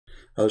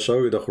I'll show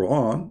you the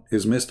Quran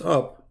is messed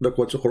up. Look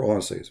what the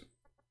Quran says.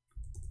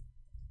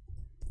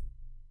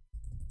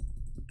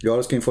 You're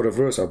asking for a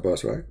verse,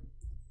 Abbas, right?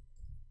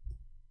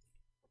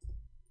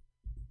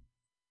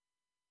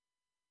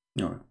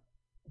 No.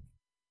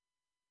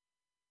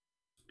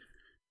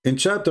 In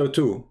chapter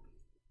 2,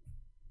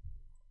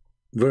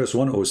 verse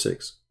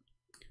 106,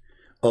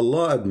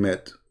 Allah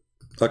admit,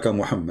 like a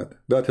Muhammad,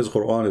 that his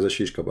Quran is a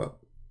shish kebab.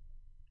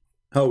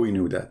 How we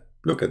knew that?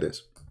 Look at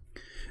this.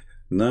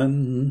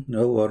 None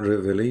of our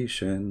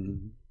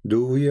revelation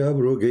do we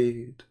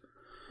abrogate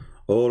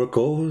or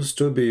cause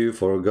to be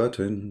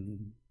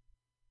forgotten.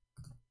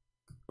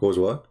 Cause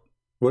what?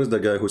 What is the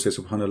guy who says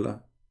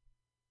Subhanallah?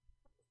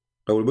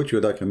 I will put you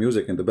like a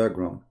music in the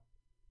background.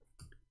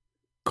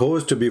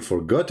 Cause to be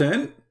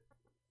forgotten?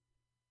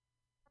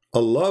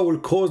 Allah will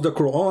cause the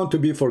Quran to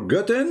be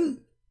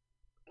forgotten?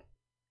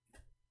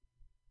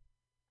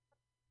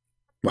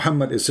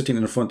 Muhammad is sitting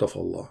in front of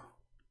Allah.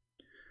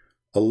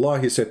 Allah,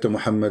 he said to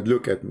Muhammad,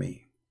 look at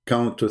me.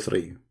 Count to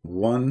 3.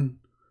 1,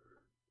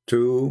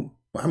 2.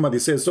 Muhammad, he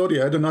says,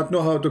 sorry, I do not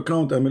know how to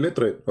count. I'm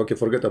illiterate. Okay,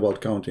 forget about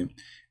counting.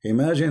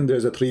 Imagine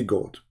there's a 3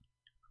 goat.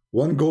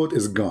 1 goat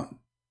is gone.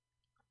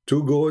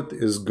 2 goat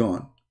is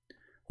gone.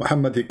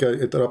 Muhammad, he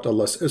interrupt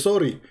Allah.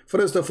 Sorry,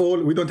 first of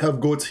all, we don't have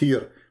goats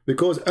here.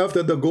 Because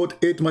after the goat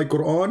ate my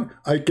Quran,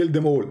 I killed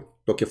them all.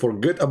 Okay,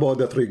 forget about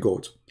the 3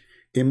 goats.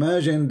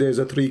 Imagine there's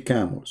a 3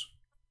 camels.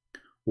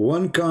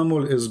 1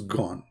 camel is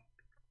gone.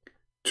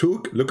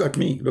 2, look at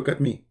me, look at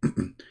me.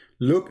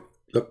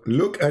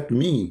 look at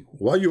me.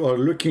 Why you are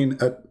looking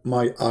at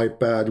my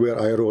iPad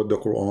where I wrote the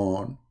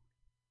Quran?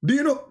 Do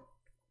you know?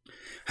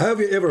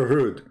 Have you ever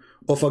heard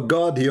of a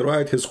God, he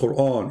write his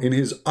Quran in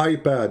his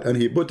iPad and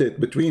he put it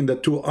between the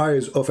 2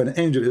 eyes of an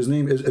angel? His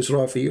name is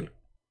Israfil.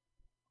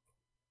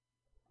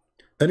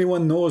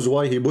 Anyone knows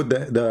why he put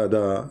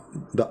the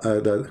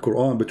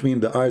Quran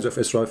between the eyes of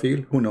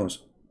Israfil? Who knows?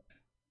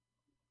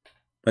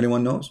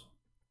 Anyone knows?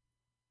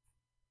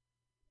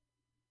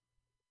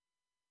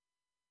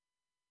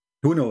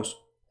 Who knows?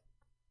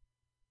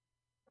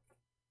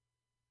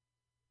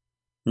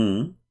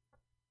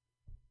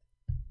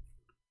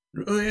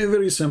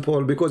 Very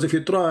simple, because if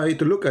you try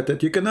to look at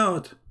it, you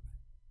cannot.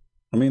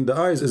 I mean, the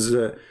eyes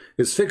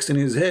is fixed in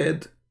his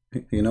head,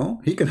 you know,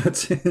 he cannot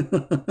see.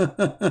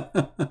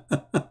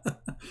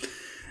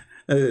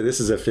 This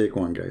is a fake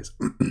one, guys.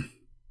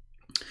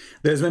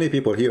 There's many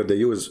people here, they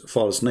use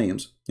false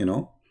names, you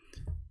know.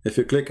 If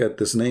you click at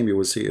this name, you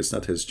will see it's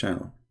not his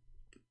channel.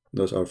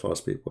 Those are false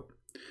people.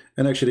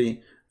 And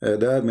actually, the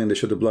admin, they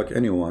should block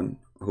anyone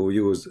who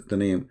used the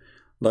name.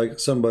 Like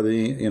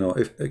somebody, you know,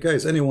 if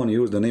guys, anyone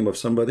use the name of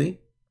somebody,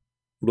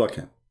 block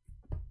him.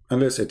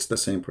 Unless it's the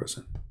same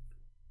person.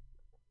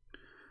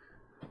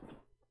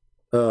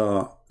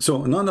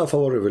 So none of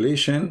our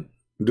revelation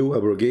do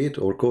abrogate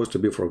or cause to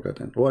be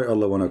forgotten. Why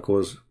Allah wanna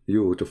cause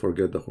you to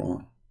forget the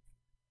Quran?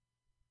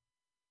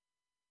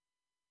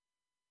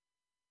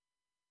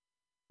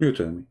 You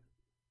tell me.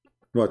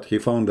 What, he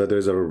found that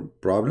there's a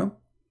problem?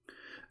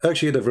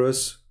 Actually, the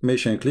verse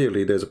mentioned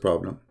clearly there's a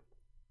problem.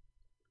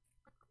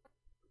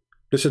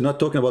 This is not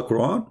talking about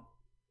Quran.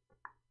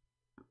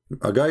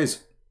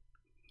 Guys,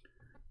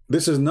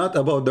 this is not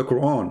about the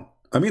Quran.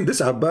 I mean, this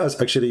Abbas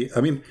actually,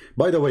 I mean,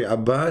 by the way,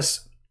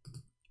 Abbas,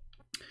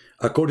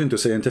 according to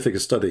scientific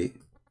study,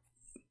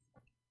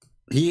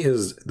 he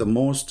is the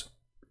most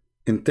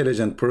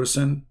intelligent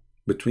person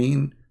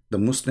between the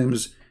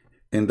Muslims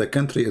in the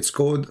country. It's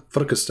called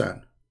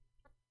Turkestan.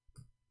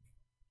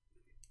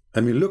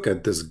 I mean, look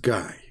at this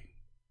guy.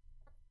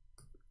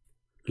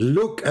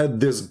 Look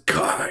at this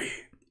guy.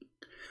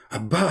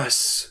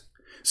 Abbas,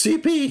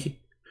 CP,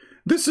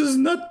 this is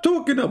not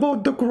talking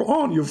about the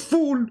Quran, you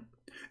fool.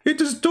 It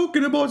is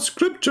talking about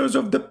scriptures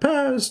of the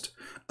past,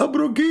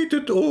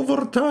 abrogated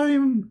over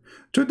time.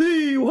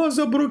 Today was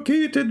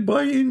abrogated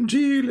by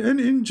Injil and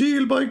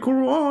Injil by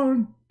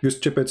Quran. You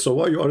stupid, so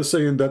why you are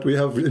saying that we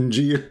have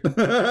Injil?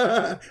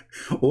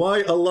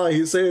 Why Allah,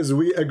 he says,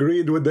 we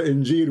agreed with the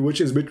Injil, which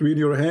is between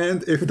your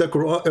hand, if the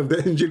Quran, if the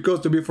Injil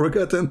goes to be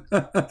forgotten?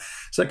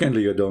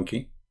 Secondly, you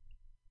donkey.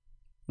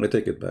 I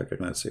take it back, I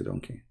cannot say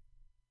donkey.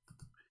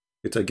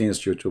 It's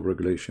against YouTube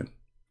regulation.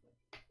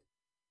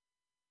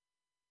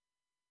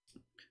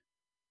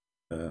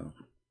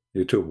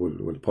 YouTube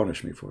will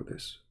punish me for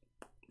this.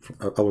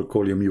 I will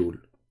call you mule.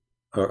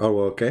 Are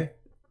we okay?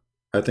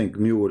 I think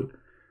mule.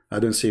 I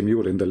don't see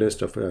mule in the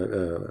list of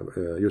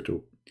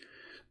YouTube.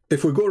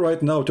 If we go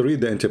right now to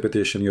read the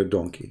interpretation, you're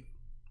donkey.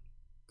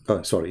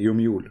 Sorry, you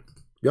mule.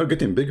 You're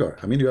getting bigger.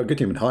 I mean, you are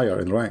getting higher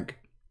in rank.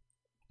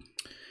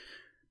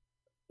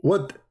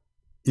 What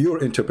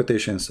your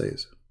interpretation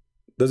says?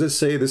 Does it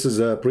say this is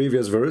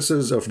previous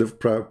verses of the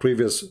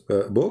previous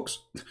books?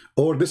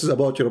 Or this is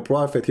about your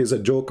prophet, he's a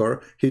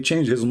joker, he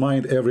changed his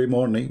mind every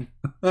morning?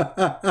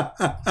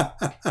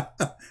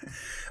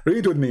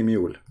 Read with me,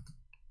 mule.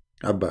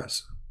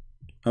 Abbas.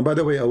 And by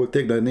the way, I will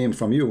take the name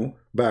from you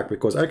back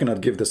because I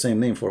cannot give the same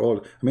name for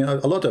all. I mean,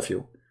 a lot of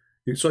you.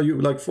 So you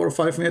like 4 or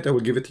 5 minutes, I will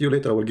give it to you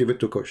later. I will give it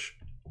to Kush.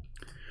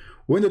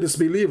 When the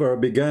disbeliever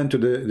began to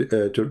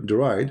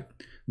deride,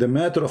 the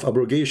matter of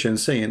abrogation,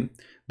 saying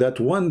that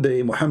one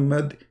day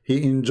Muhammad,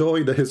 he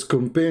enjoyed his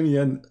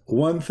companion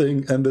one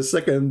thing, and the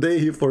second day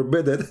he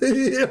forbid it.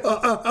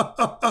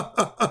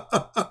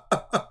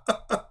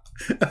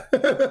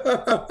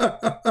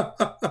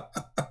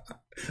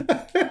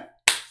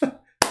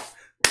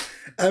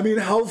 I mean,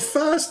 how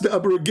fast the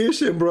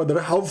abrogation,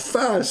 brother, how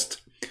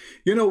fast.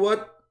 You know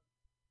what?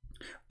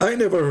 I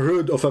never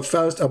heard of a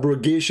fast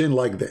abrogation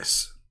like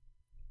this.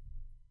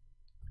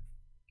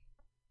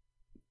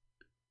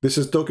 This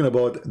is talking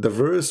about the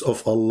verse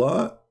of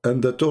Allah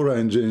and the Torah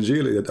and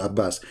Injil at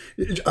Abbas.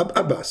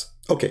 Abbas,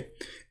 okay.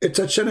 It's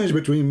a challenge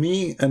between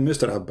me and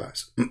Mr.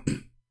 Abbas.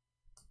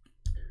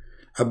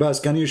 Abbas,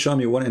 can you show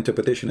me one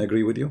interpretation I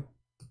agree with you?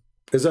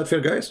 Is that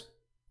fair, guys?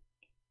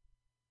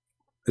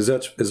 Is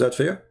that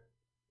fair?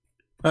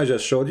 I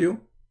just showed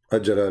you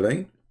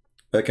Al-Jalalain.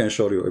 I can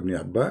show you Ibn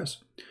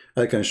Abbas.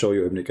 I can show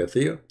you Ibn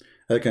Kathir.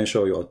 I can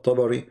show you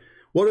At-Tabari.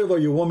 Whatever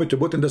you want me to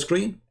put in the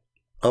screen,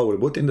 I will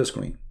put in the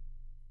screen.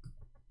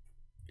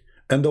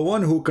 And the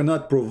one who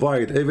cannot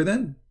provide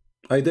evidence,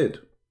 I did,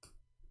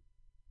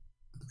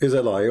 is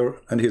a liar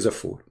and he's a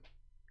fool.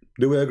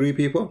 Do we agree,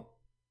 people?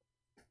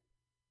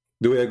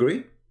 Do we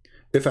agree?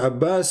 If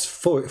Abbas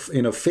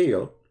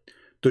failed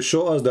to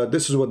show us that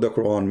this is what the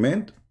Quran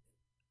meant,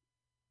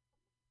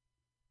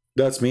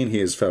 that means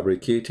he is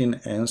fabricating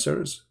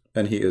answers,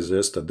 and he is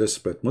just a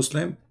desperate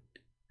Muslim.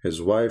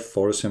 His wife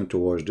forced him to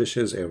wash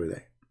dishes every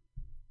day.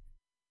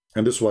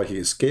 And this is why he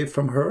escaped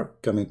from her,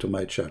 coming to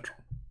my chat room.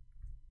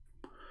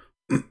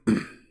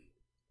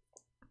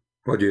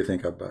 What do you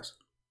think, Abbas?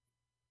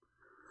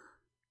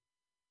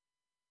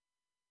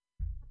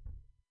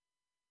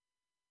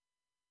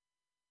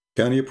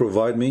 Can you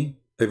provide me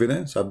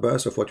evidence,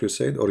 Abbas, of what you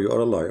said, or you are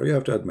a liar? You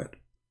have to admit.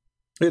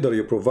 Either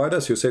you provide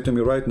us, you say to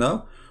me right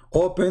now,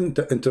 open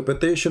the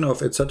interpretation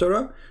of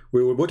etc.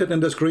 We will put it in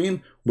the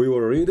screen, we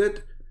will read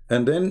it,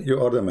 and then you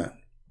are the man.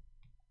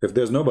 If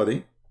there's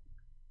nobody,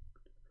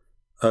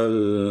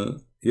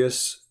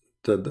 yes,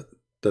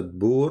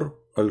 Tadbur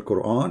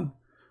al-Quran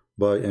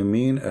by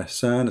Amin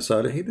Ahsan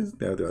Salehi.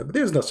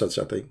 There's no such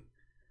a thing.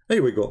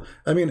 Here we go.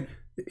 I mean,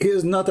 he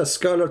is not a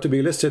scholar to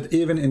be listed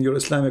even in your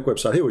Islamic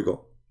website. Here we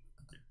go.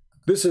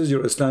 This is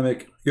your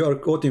Islamic. You are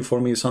quoting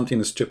for me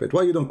something stupid.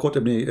 Why you don't quote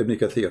Ibn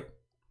Kathir?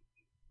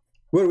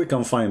 Where we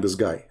can find this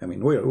guy? I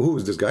mean, who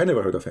is this guy? I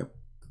never heard of him.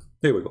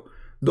 Here we go.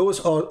 Those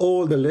are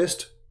all the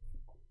list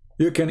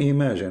you can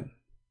imagine.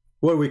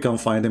 Where we can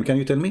find him? Can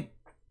you tell me?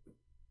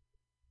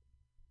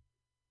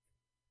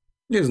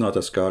 He's not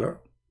a scholar.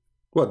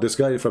 What, this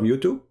guy from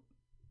YouTube?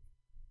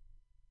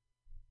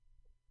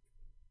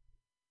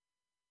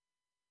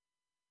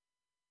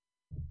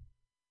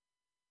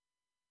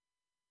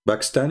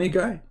 Pakistani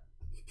guy?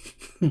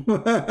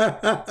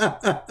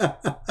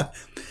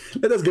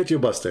 Let us get you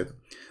busted.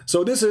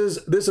 So this is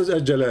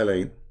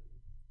Al-Jalalain.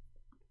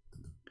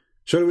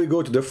 Shall we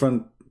go to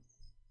different?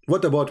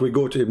 What about we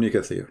go to Ibn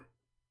Kathir?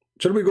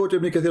 Shall we go to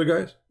Ibn Kathir,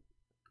 guys?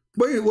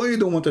 Why you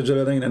don't want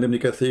Al-Jalalain and Ibn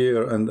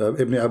Kathir and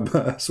Ibn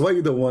Abbas? Why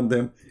you don't want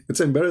them? It's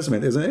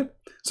embarrassment, isn't it?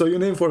 So you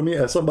name for me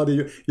as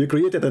somebody you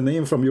created a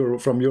name from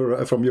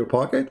your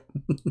pocket.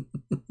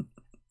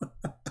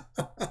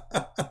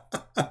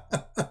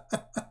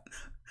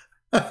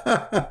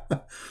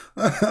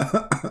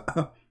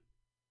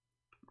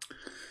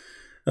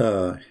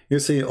 You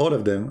see, all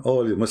of them,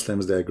 all the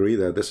Muslims, they agree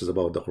that this is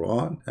about the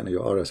Quran, and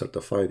you are a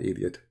certified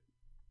idiot.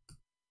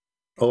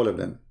 All of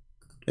them.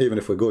 Even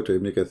if we go to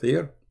Ibn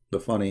Kathir,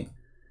 the funny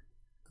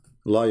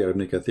liar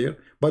Ibn Kathir.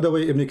 By the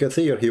way, Ibn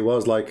Kathir, he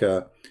was like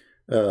the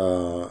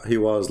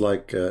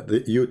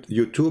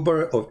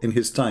YouTuber in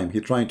his time. He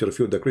trying to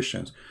refute the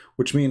Christians,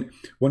 which means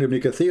when Ibn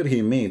Kathir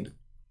he made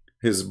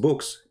his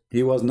books,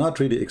 he was not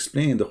really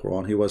explaining the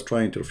Quran. He was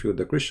trying to refute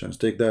the Christians.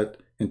 Take that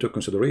into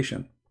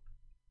consideration,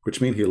 which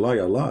means he lied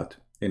a lot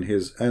in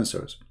his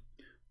answers,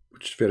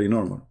 which is very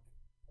normal.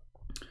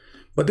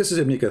 But this is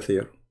Ibn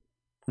Kathir,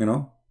 you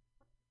know.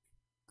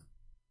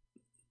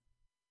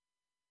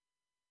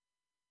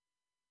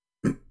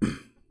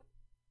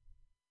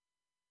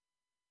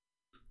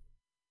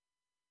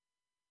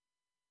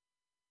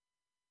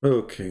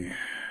 Okay,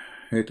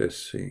 let us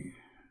see.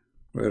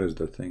 Where is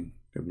the thing?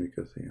 Ibn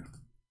Kathir.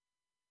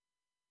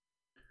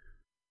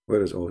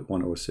 Where is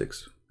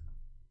 106?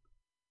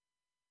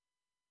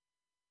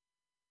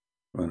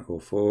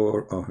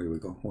 104. Oh, here we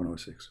go.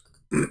 106.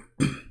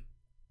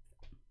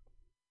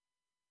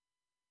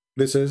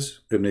 This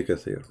is Ibn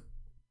Kathir.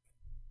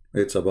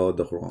 It's about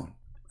the Quran,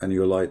 and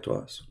you lied to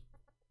us.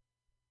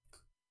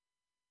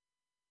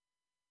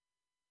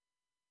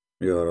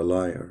 You are a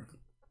liar,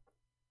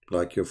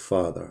 like your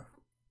father.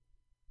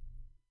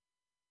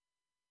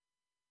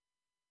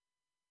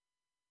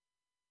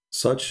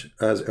 Such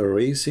as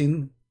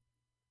erasing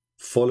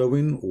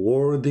following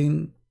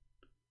wording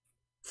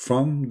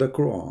from the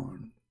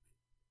Quran.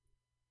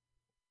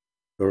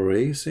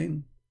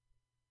 Erasing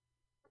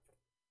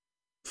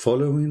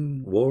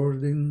following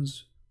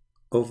wordings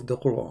of the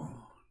Quran.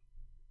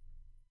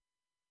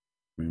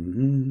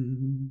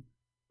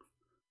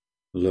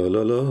 La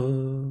la la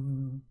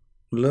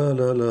La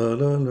la la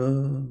la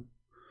la.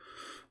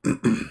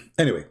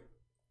 Anyway,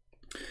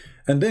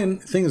 and then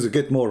things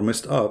get more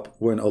messed up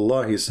when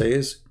Allah, He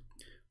says,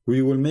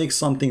 we will make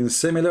something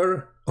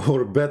similar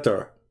or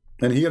better.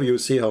 And here you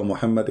see how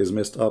Muhammad is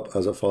messed up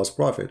as a false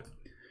prophet.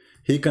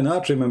 He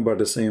cannot remember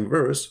the same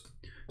verse,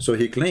 so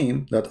he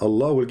claimed that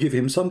Allah will give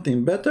him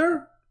something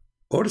better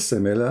or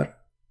similar.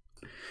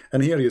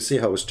 And here you see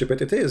how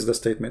stupid it is, the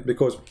statement,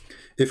 because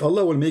if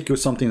Allah will make you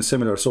something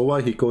similar, so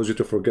why He calls you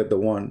to forget the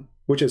one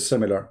which is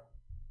similar?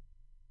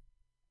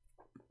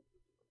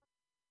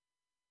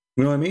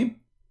 You know what I mean?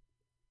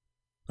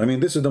 I mean,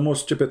 this is the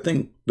most stupid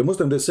thing. The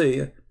Muslims, they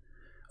say,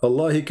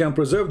 Allah, He can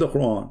preserve the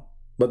Quran.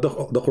 But the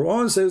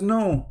Quran says,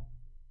 no.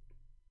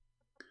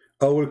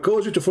 I will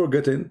cause you to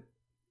forgetting.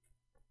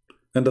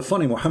 And the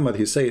funny Muhammad,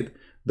 he said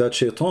that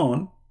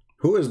Shaitan,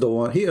 who is the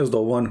one? He is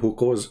the one who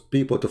caused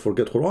people to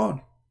forget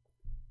Quran.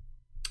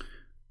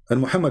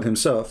 And Muhammad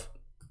himself,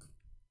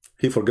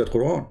 he forget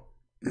Quran.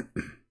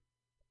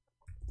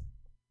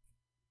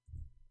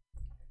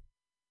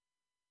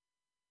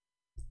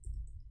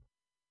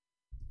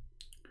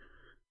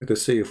 Let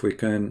us see if we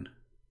can.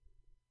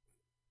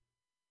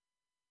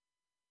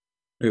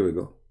 Here we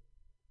go.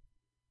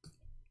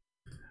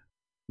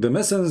 The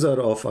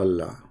Messenger of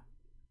Allah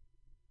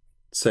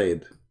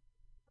said,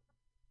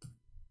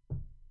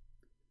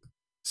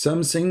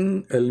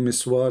 Samsing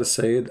al-Miswar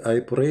said,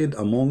 I prayed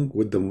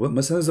with the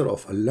Messenger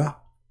of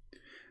Allah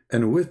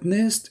and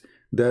witnessed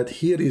that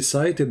he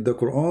recited the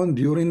Quran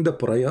during the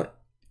prayer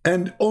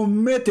and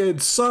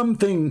omitted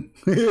something.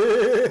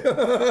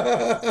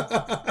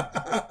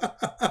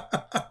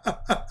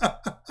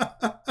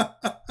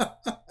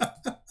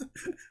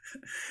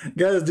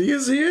 Guys, do you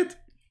see it?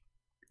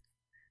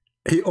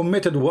 He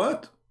omitted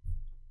what?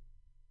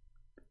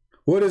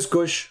 What is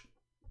Kush?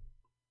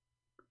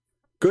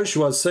 Kush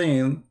was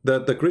saying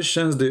that the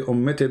Christians, they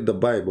omitted the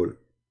Bible.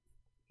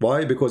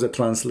 Why? Because a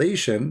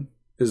translation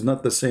is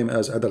not the same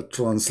as other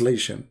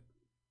translation.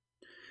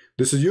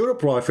 This is your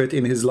prophet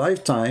in his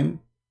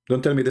lifetime.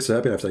 Don't tell me this will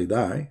happen after he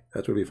die.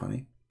 That will be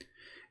funny.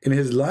 In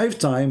his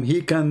lifetime,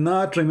 he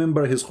cannot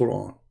remember his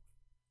Quran.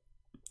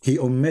 He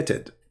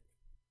omitted.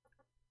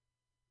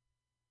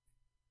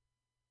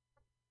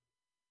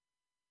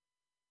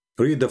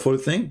 Read the full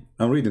thing.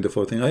 I'm reading the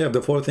full thing. I have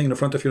the full thing in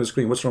front of you on the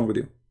screen. What's wrong with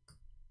you?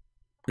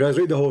 Guys,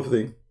 read the whole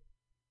thing.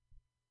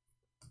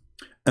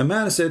 A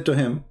man said to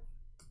him,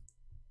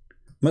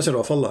 Messenger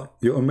of Allah,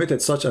 you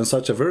omitted such and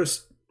such a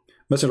verse.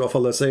 Messenger of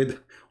Allah said,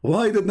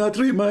 why did not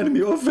remind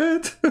me of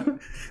it?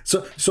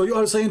 so you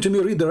are saying to me,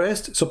 read the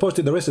rest?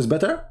 Supposedly the rest is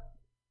better?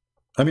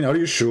 I mean, are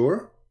you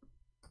sure?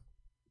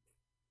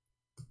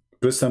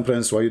 Christian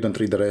Prince, why you don't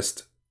read the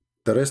rest?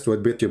 The rest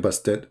would beat you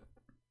busted.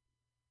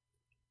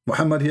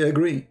 Muhammad, he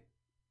agreed.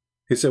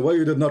 He said, why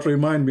you did not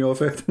remind me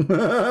of it?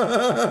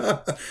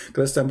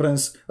 Christian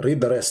Prince,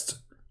 read the rest.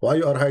 Why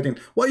you are hiding?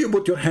 Why you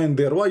put your hand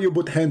there? Why you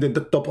put hand in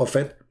the top of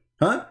it?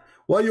 Huh?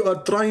 Why you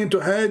are trying to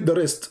hide the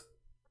rest?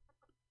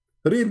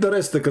 Read the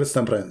rest,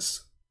 Christian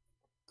Prince.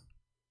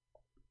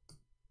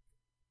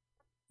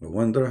 I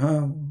wonder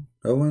how,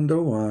 I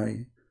wonder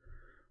why.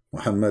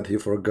 Muhammad, he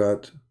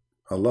forgot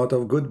a lot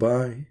of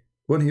goodbye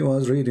when he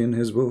was reading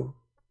his book.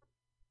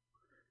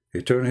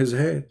 He turned his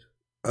head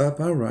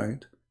up and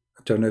right.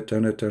 Turn it,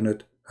 up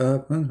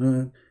and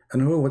right.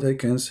 And oh, what I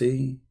can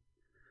see.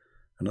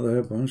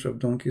 Another bunch of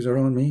donkeys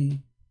around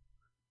me.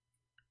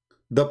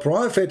 The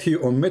prophet, he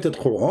omitted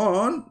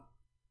Quran.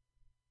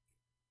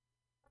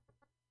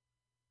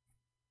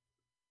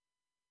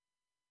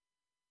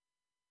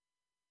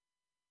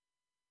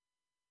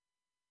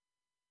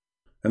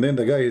 And then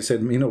the guy, he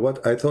said, you know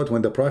what? I thought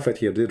when the prophet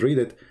here did read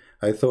it,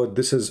 I thought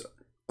this is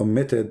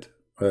omitted,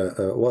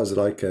 was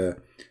like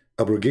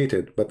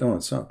abrogated, but no,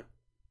 it's not.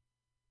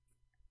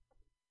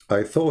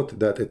 I thought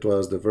that it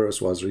was the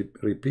verse was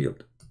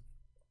repealed.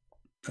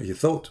 He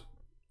thought,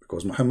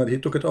 because Muhammad, he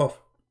took it off.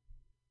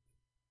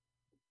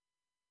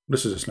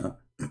 This is Islam.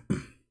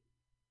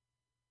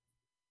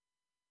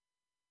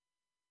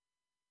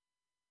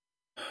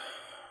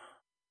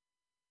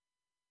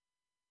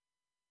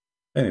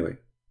 Anyway,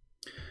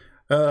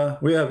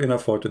 we have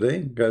enough for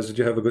today. Guys, did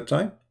you have a good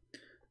time?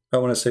 I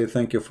want to say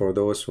thank you for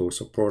those who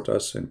support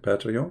us in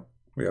Patreon.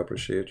 We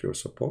appreciate your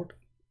support.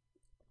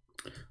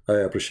 I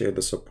appreciate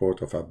the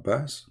support of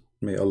Abbas.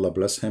 May Allah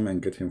bless him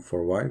and get him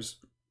 4 wives.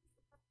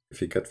 If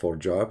he get 4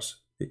 jobs,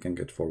 he can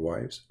get 4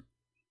 wives.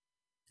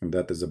 And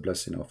that is a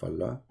blessing of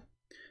Allah.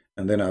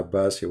 And then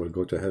Abbas, he will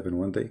go to heaven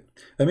one day.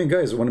 I mean,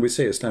 guys, when we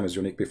say Islam is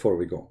unique, before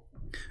we go,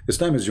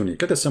 Islam is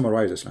unique. Let us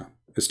summarize Islam.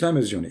 Islam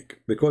is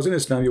unique because in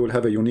Islam you will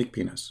have a unique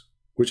penis,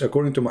 which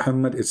according to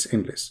Muhammad, it's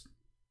endless.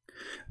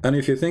 And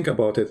if you think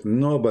about it,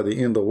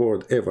 nobody in the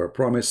world ever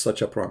promised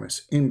such a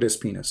promise, endless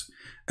penis.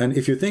 And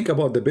if you think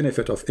about the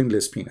benefit of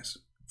endless penis,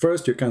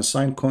 first you can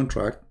sign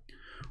contract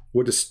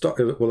with the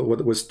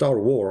Star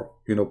War,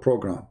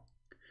 program.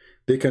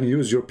 They can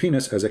use your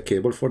penis as a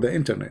cable for the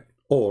internet,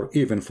 or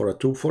even for a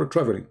tube for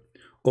traveling,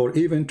 or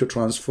even to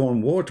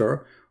transform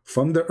water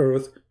from the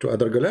Earth to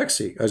other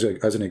galaxy. As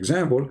an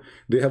example,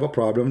 they have a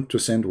problem to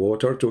send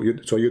water to you.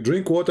 So you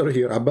drink water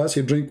here. Abbas,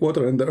 he drink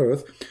water in the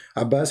Earth.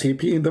 Abbas, he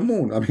pee in the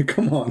moon. I mean,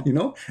 come on, you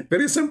know,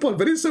 very simple,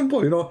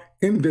 you know,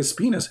 endless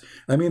penis.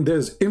 I mean,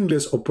 there's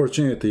endless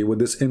opportunity with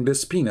this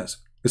endless penis.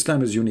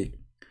 Islam is unique.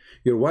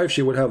 Your wife,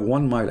 she will have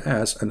 1 mile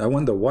ass, and I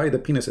wonder why the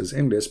penis is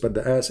endless, but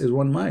the ass is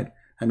 1 mile.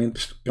 I mean,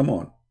 come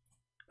on.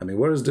 I mean,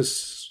 where is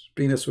this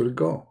penis will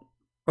go?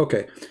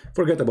 Okay,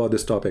 forget about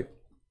this topic.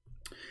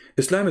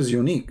 Islam is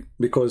unique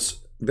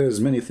because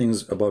there's many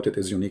things about it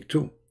is unique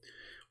too.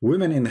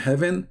 Women in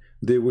heaven,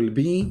 they will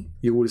be,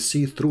 you will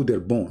see through their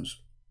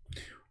bones.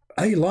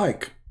 I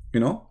like, you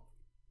know,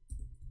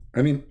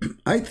 I mean,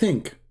 I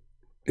think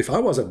if I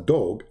was a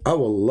dog, I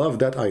will love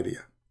that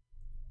idea.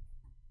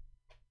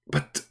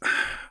 But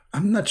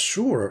I'm not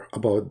sure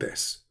about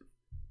this.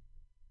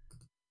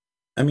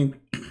 I mean,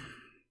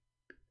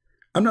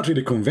 I'm not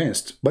really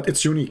convinced, but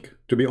it's unique,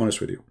 to be honest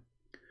with you.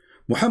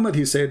 Muhammad,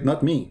 he said,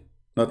 not me,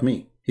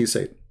 he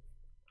said,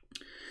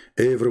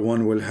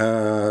 everyone will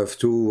have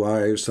 2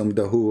 wives from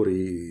the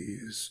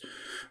Houris,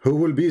 who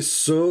will be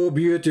so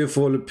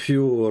beautiful,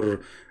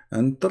 pure,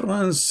 and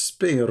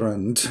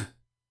transparent.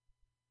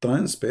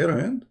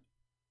 Transparent?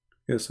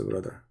 Yes,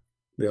 brother,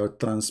 they are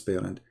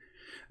transparent.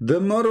 The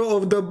marrow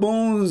of the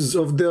bones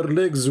of their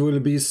legs will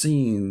be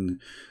seen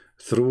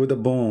through the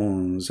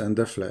bones and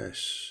the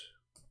flesh.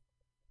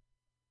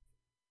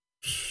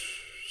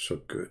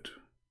 So good.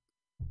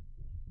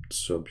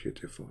 So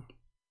beautiful.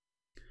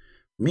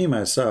 Me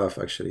myself,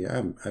 actually,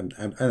 I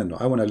don't know.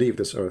 I want to leave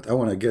this earth. I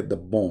want to get the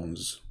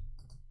bones.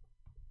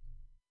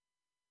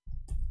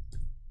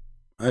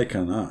 I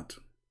cannot.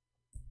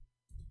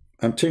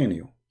 I'm telling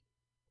you.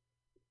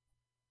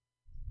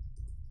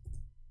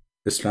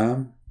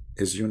 Islam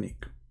is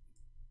unique.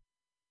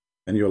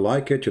 And you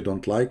like it, you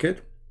don't like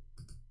it.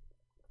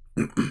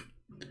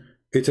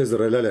 It is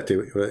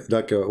relative.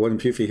 Like when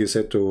Fifi, he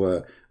said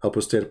to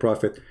apostate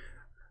prophet,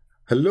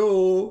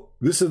 hello,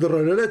 this is the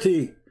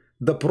reality.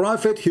 The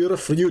prophet, he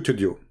refuted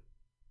you.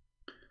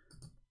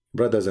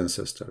 Brothers and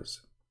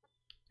sisters,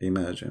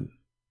 imagine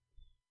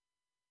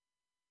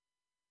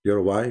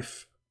your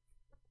wife.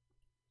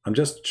 I'm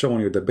just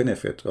showing you the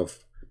benefit of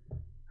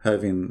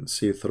having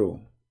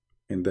see-through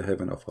in the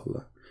heaven of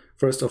Allah.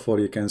 First of all,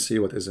 you can see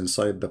what is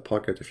inside the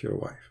pocket of your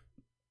wife,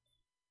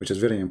 which is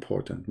very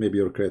important. Maybe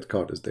your credit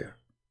card is there.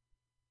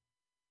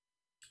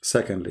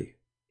 Secondly,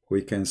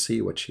 we can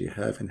see what she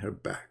have in her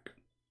bag.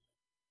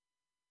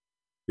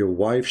 Your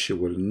wife, she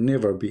will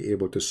never be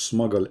able to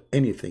smuggle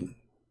anything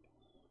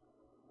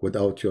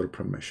without your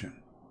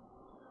permission.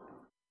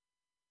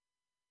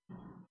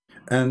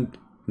 And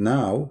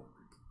now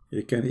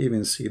you can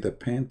even see the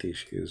panty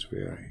she is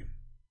wearing.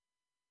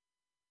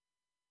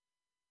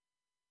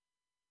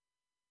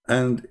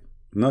 And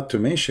not to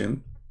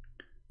mention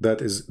that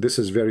this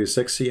is very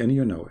sexy and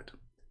you know it.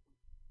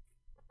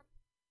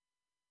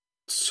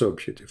 So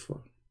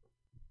beautiful.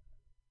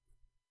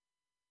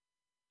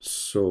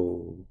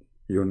 So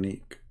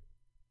unique.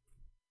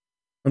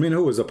 I mean,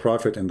 who is a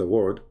prophet in the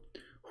world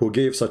who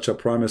gave such a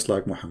promise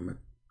like Muhammad?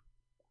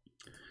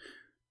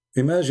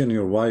 Imagine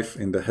your wife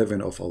in the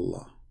heaven of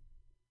Allah.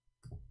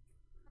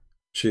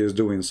 She is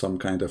doing some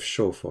kind of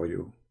show for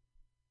you.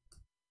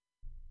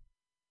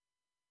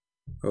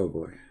 Oh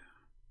boy.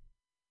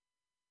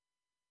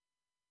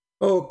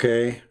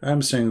 Okay,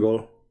 I'm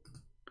single.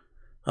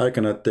 I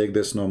cannot take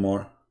this no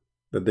more.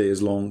 The day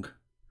is long.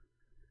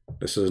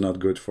 This is not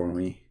good for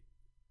me.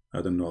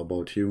 I don't know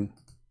about you.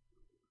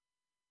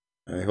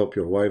 I hope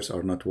your wives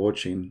are not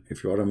watching.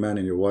 If you are a man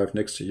and your wife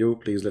next to you,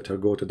 please let her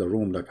go to the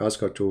room, like ask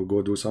her to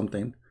go do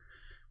something,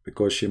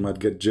 because she might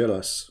get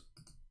jealous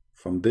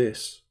from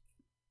this.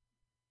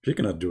 She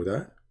cannot do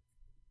that.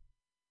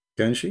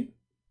 Can she?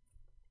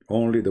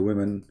 Only the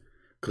women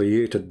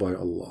created by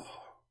Allah.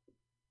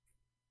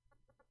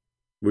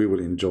 We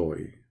will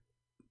enjoy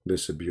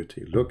this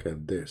beauty. Look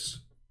at this.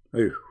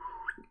 Oh,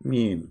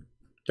 mean,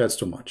 that's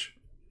too much.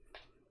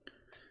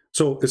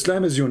 So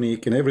Islam is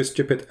unique in every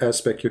stupid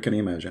aspect you can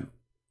imagine.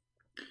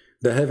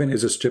 The heaven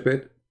is a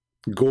stupid,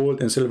 gold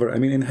and silver. I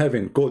mean, in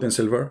heaven, gold and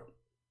silver.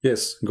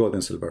 Yes, gold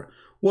and silver.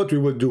 What we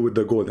will do with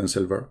the gold and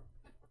silver?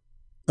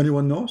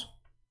 Anyone knows?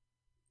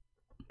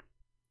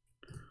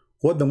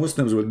 What the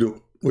Muslims will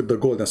do with the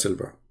gold and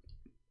silver?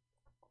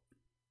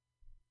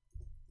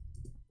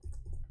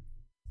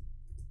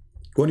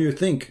 When you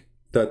think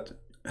that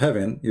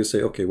heaven, you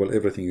say, okay, well,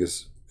 everything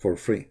is for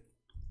free.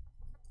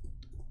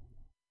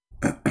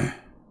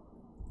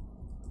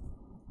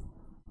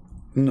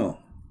 No.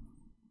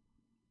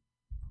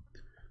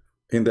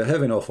 In the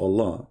heaven of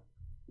Allah,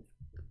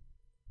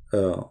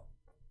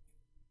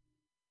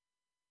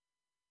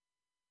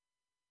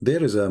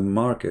 there is a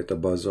market, a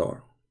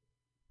bazaar.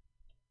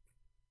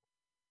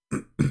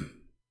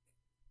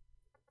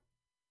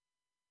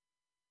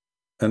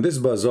 And this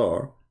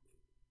bazaar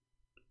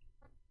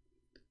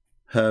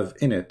have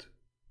in it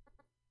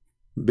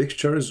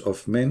pictures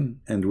of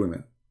men and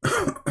women.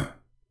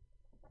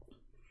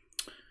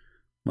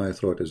 My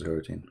throat is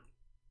hurting.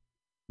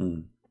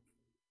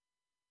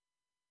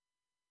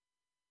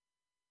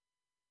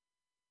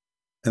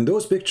 And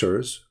those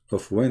pictures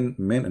of when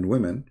men and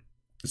women,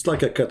 it's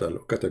like a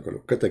catalog.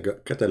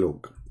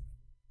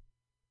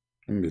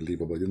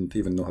 Unbelievable. I didn't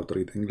even know how to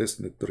read English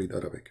and to read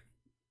Arabic.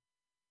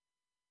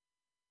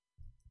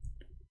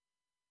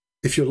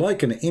 If you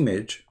like an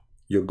image,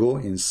 you go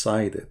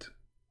inside it.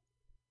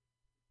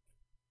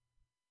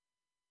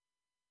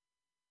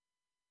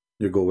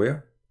 You go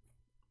where?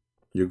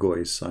 You go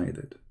inside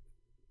it.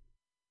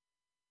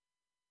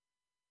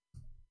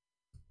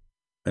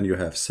 And you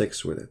have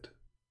sex with it.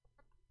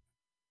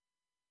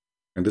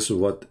 And this is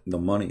what the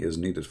money is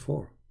needed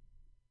for.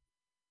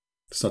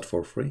 It's not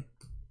for free.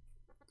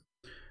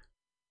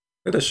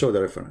 Let us show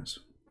the reference.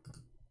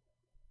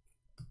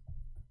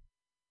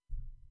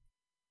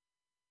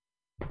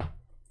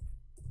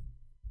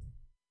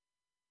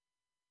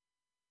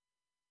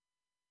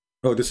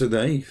 Oh, this is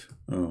Daif.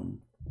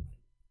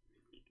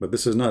 But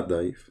this is not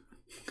Daif.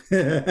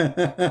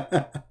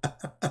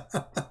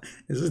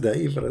 This is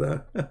Daif,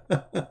 brother.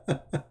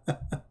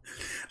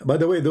 By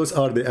the way, those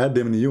are the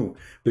Adam new,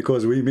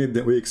 because we made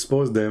them, we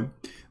exposed them.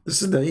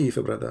 This is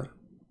Daif, brother.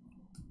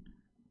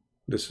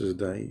 This is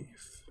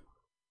Daif.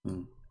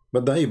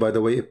 But Daif, by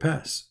the way, it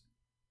pass.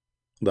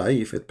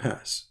 Daif, it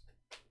pass.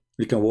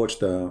 You can watch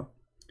the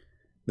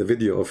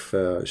video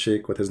of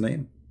Sheikh, what his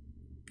name?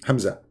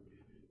 Hamza.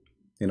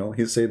 You know,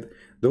 he said,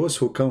 those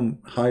who come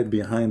hide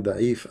behind the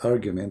Da'if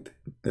argument,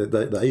 the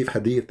Da'if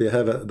hadith, they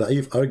have a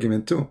Da'if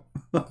argument too.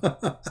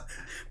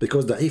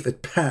 Because Da'if,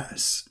 it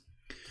pass.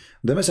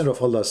 The Messenger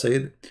of Allah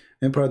said,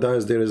 in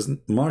paradise there is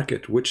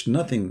market which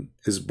nothing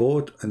is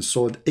bought and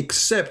sold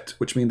except,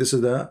 which means this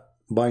is the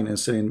buying and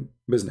selling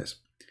business,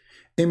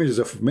 images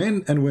of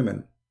men and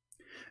women.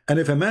 And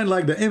if a man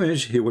like the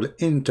image, he will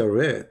enter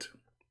it.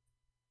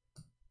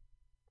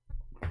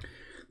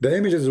 The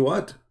image is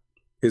what?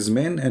 Is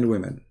men and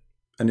women.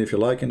 And if you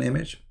like an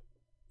image,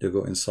 you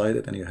go inside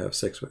it and you have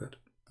sex with it.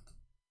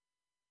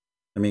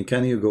 I mean,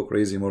 can you go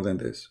crazy more than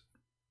this?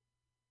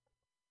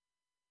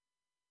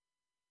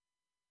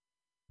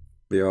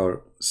 They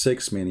are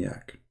sex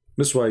maniac.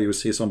 That's why you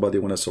see somebody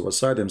want to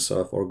suicide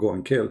himself or go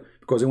and kill,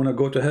 because they want to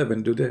go to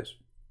heaven, do this.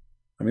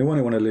 I mean, when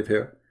I want to live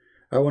here,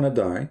 I want to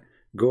die,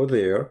 go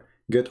there,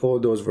 get all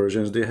those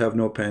versions, they have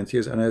no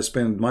panties, and I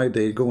spend my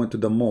day going to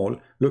the mall,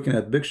 looking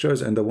at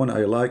pictures, and the one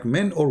I like,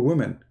 men or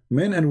women,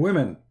 men and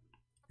women.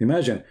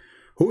 Imagine,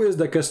 who is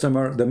the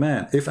customer? The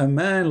man. If a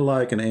man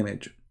like an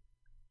image,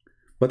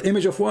 but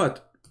image of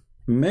what?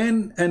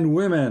 Men and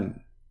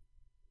women.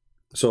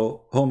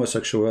 So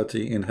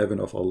homosexuality in heaven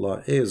of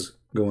Allah is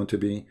going to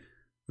be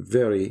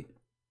very,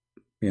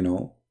 you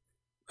know,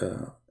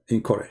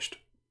 encouraged,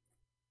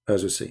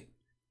 as you see,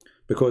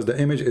 because the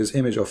image is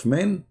image of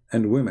men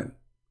and women,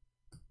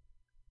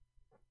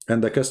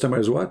 and the customer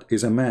is what?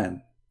 Is a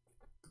man.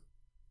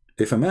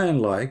 If a man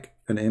like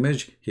an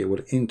image, he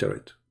will enter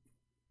it.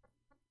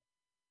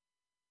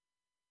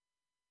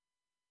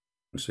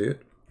 You see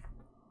it?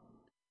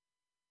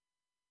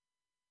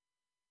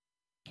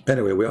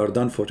 Anyway, we are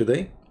done for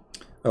today.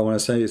 I want to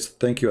say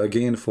thank you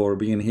again for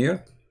being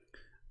here.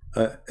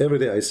 Every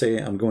day I say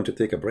I'm going to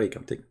take a break.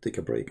 I'm take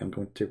a break. I'm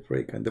going to take a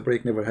break, and the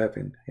break never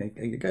happened.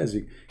 You guys,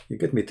 you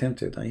get me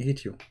tempted. I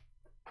hate you.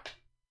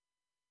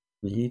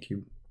 I hate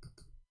you.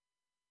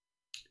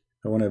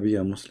 I want to be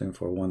a Muslim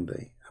for one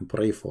day and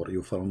pray for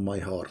you from my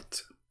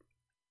heart.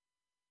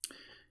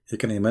 You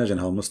can imagine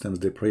how Muslims,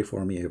 they pray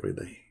for me every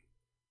day.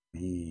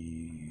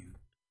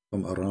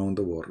 From around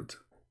the world.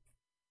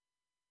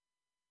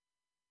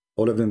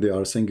 All of them, they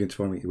are singing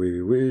for me.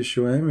 We wish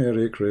you a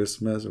Merry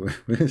Christmas. We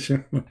wish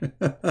you.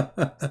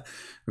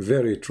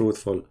 Very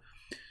truthful.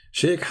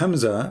 Sheikh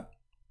Hamza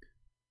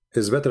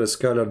is better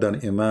scholar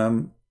than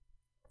Imam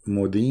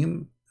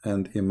Mudim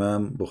and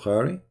Imam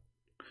Bukhari.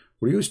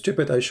 Were you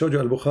stupid? I showed you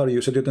Al-Bukhari.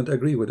 You said you didn't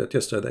agree with it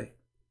yesterday.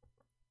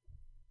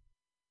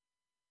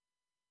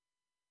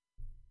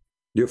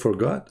 You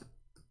forgot?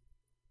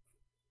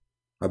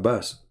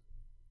 Abbas,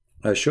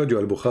 I showed you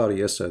Al-Bukhari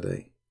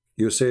yesterday.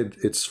 You said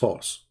it's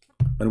false.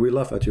 And we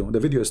laugh at you. The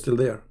video is still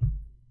there.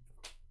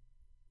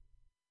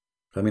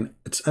 I mean,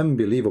 it's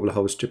unbelievable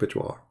how stupid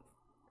you are.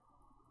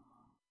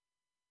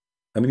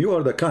 I mean, you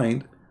are the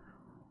kind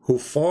who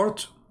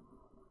fart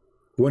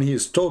when he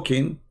is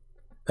talking,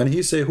 and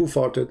he say, who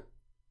farted?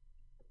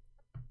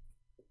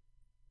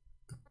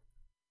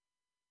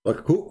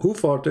 Like, who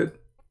farted?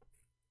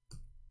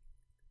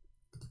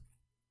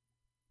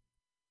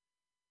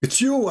 It's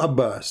you,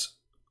 Abbas.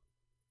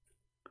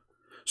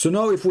 So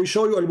now if we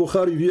show you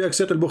Al-Bukhari, do you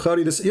accept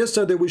Al-Bukhari?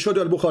 Yesterday we showed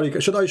you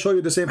Al-Bukhari. Should I show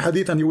you the same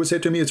hadith and you will say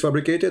to me it's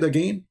fabricated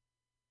again?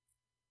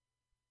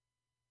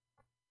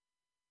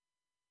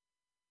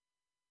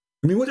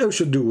 I mean, what else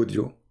should do with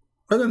you?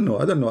 I don't know.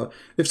 I don't know.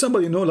 If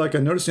somebody know, like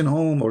a nursing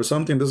home or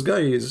something, this guy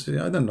is,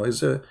 I don't know,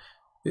 he's a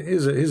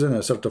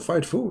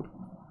certified fool.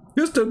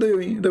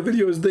 Yesterday, the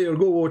video is there.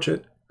 Go watch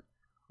it.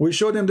 We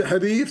showed him the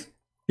hadith.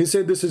 He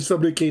said this is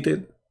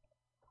fabricated.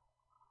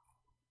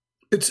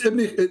 It's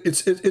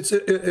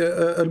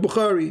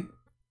Al-Bukhari.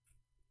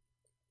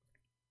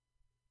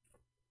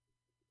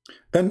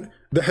 And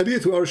the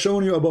hadith we are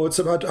showing you about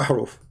Sab'at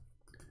Ahruf,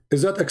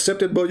 is that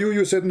accepted by you?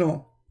 You said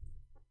no.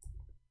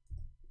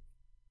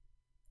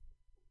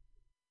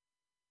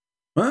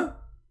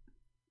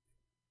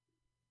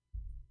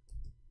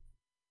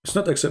 It's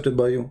not accepted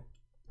by you.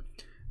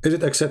 Is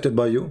it accepted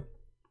by you?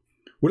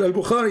 Well,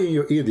 Al-Bukhari,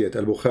 you idiot,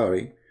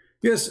 Al-Bukhari.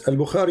 Yes,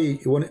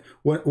 Al-Bukhari,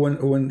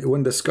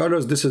 when the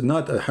scholars, this is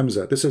not a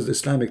Hamza, this is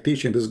Islamic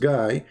teaching. This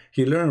guy,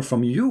 he learned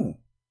from you.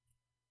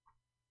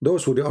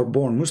 Those who are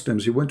born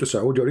Muslims, he went to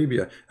Saudi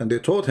Arabia and they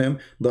taught him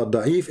that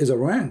da'if is a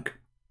rank.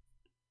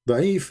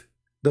 Da'if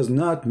does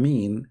not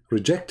mean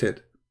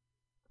rejected.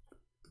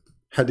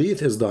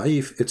 Hadith is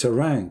da'if, it's a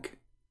rank.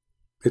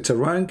 It's a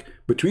rank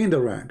between the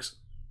ranks.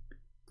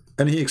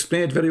 And he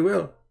explained very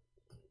well.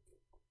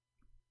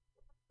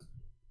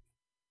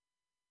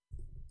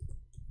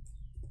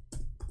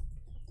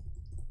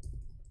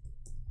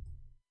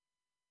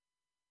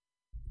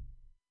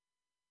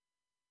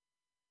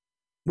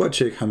 What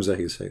Sheikh Hamza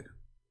he said?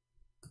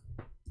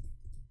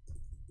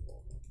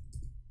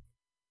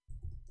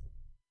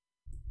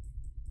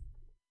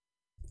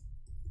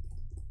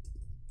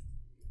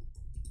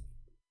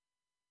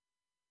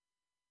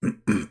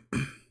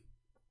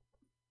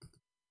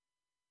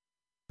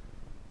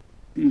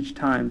 Each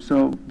time.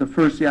 So the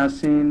first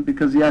Yasin,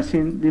 because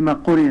Yasin lima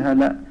quriha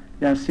la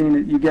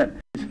Yasin, you get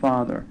his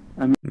father.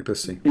 I mean, let's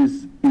see.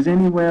 Is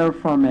anywhere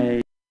from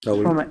a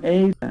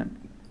then.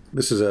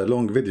 This is a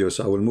long video,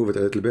 so I will move it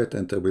a little bit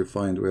until we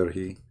find where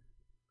he.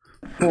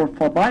 For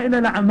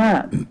fadail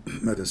al-a'mal.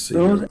 Let us see.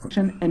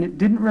 And it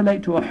didn't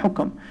relate to a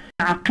hukm.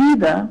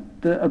 Aqidah,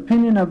 the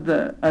opinion of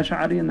the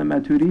Ash'ari and the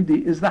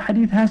Maturidi, is the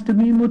hadith has to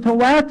be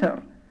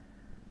mutawatir.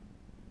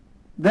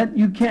 That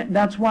you can't.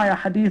 That's why a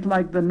hadith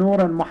like the Nur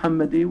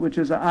al-Muhammadi, which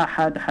is a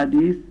ahad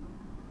hadith,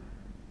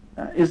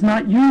 is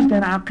not used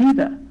in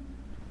aqidah.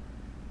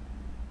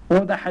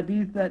 Or the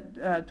hadith that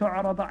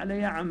tu'arad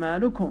alayya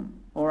a'malukum,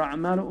 or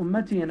a'malu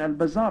ummati in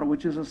al-Bazar,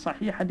 which is a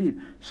sahih hadith.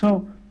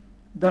 So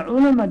the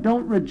ulama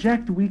don't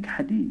reject weak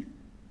hadith.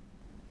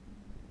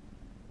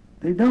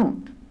 They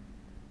don't.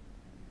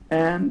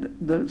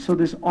 And so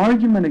this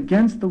argument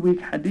against the weak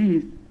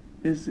hadith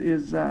is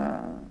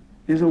a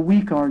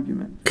weak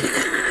argument.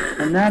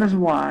 And that is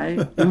why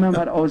Imam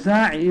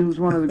al-Awza'i, who's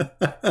one of the...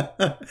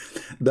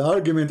 The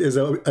argument is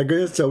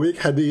against a weak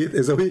hadith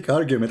is a weak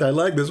argument. I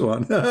like this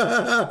one. The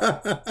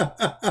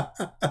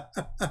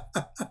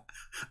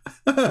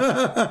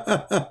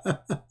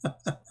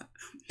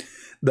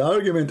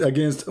argument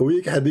against a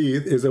weak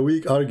hadith is a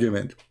weak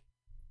argument.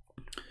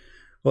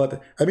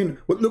 What? I mean,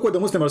 look what the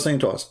Muslims are saying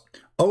to us.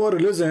 Our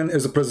religion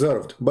is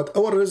preserved, but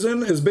our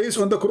religion is based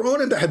on the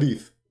Quran and the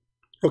hadith.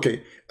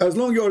 Okay, as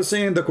long as you are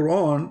saying the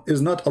Quran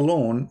is not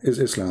alone is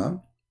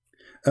Islam,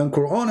 and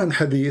Quran and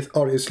Hadith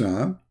are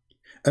Islam,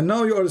 and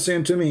now you are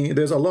saying to me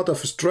there's a lot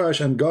of trash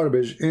and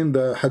garbage in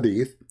the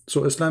Hadith,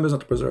 so Islam is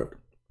not preserved.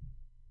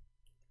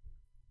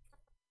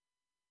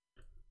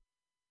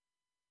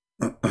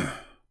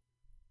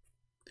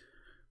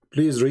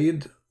 Please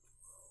read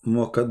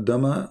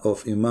Muqaddama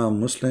of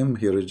Imam Muslim.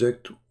 He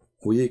reject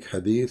weak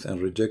Hadith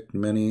and reject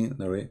many.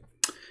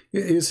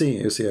 You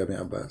see,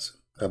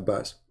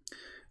 Abbas.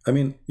 I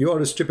mean, you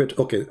are stupid.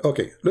 Okay,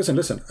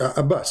 listen,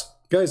 Abbas,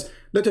 guys,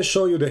 let us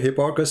show you the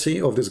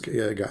hypocrisy of this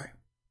guy.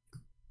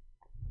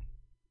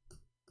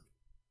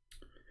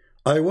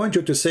 I want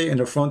you to say in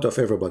the front of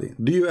everybody,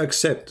 do you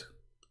accept,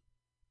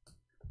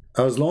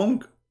 as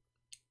long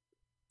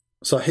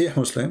Sahih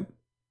Muslim,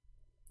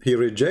 he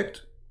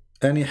reject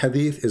any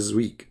hadith is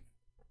weak?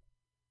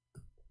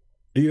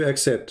 Do you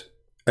accept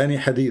any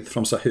hadith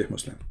from Sahih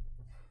Muslim?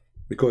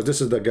 Because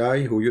this is the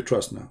guy who you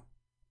trust now.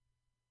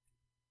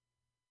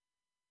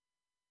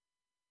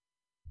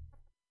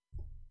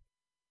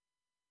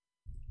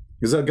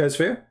 Is that guys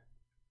fair?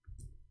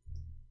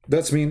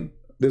 That's mean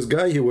this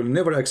guy, he will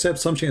never accept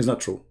something is not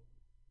true.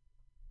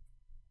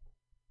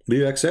 Do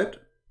you accept?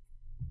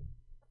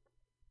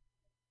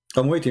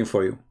 I'm waiting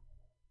for you.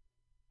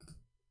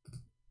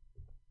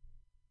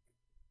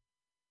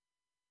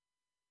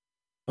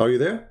 Are you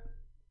there?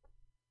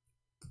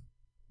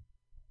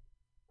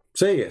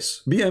 Say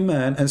yes. Be a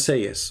man and say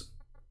yes.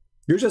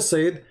 You just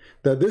said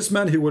that this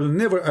man, he will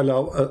never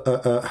allow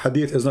a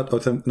hadith is not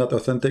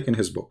authentic in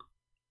his book.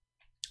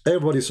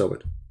 Everybody saw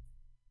it.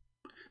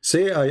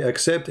 Say, I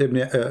accept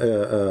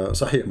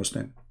Sahih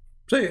Muslim.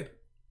 Say it.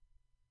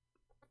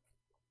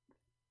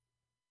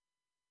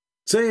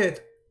 Say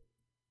it.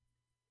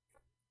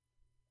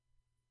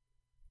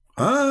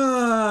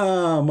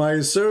 Ah,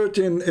 my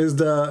certain is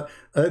the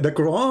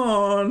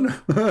Quran.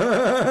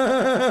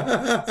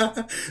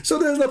 So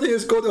there's nothing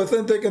is called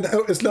authentic in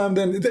Islam.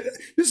 Then this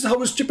is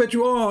how stupid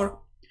you are.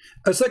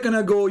 A second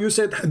ago you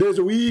said there's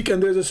a weak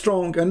and there's a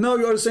strong, and now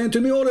you are saying to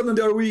me all of them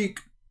they are weak.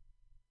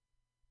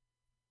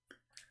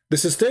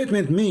 This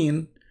statement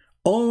mean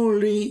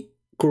only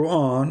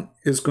Quran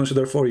is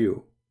considered for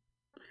you,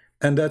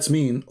 and that's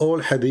mean all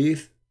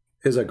hadith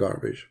is a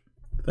garbage.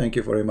 Thank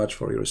you very much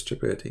for your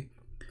stupidity.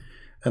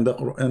 And the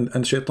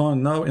and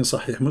Shaitan now in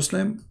Sahih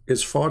Muslim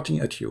is farting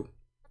at you.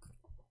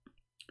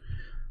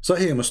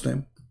 Sahih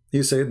Muslim,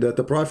 he said that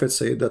the Prophet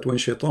said that when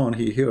Shaitan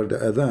he heard the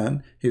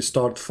adhan, he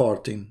start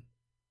farting.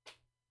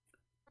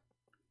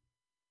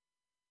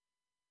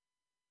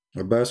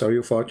 Abbas, are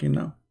you farting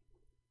now?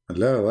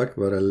 Allahu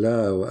Akbar,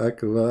 Allahu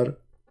Akbar.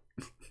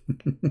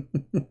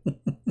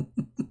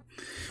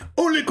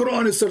 Only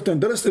Quran is certain,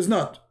 the rest is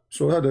not.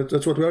 So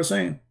that's what we are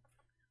saying.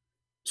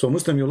 So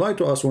Muslim, you lie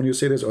to us when you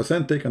say it's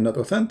authentic and not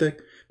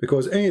authentic,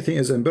 because anything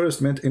is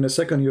embarrassment. In a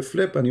second you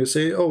flip and you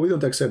say, oh, we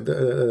don't accept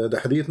the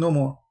hadith no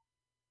more.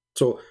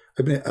 So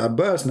Ibn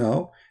Abbas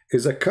now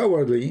is a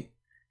cowardly.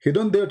 He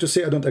don't dare to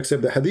say I don't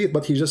accept the hadith,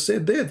 but he just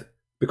said did,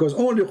 because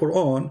only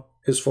Quran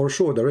is for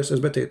sure, the rest is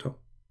potato.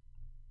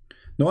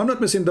 No, I'm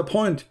not missing the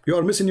point. You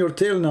are missing your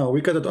tail now.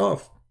 We cut it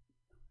off.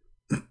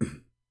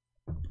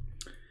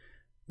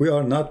 We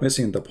are not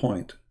missing the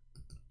point.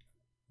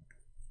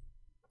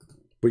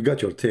 We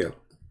got your tail.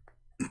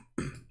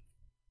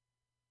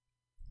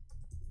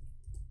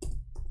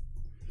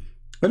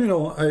 And you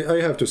know,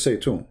 I have to say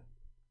too,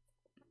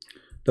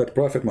 that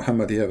Prophet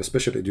Muhammad, he have a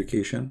special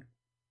education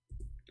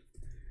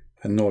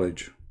and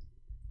knowledge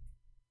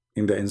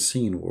in the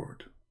unseen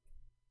world.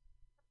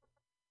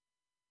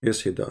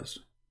 Yes, he does.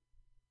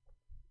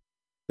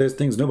 There's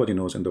things nobody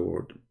knows in the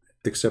world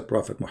except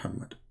Prophet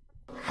Muhammad.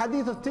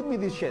 Hadith of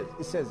Tirmidhi,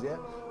 it says, yeah,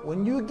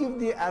 when you give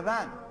the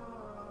adhan,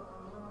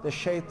 the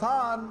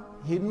shaitan,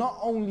 he not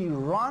only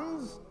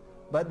runs,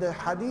 but the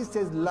hadith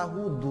says,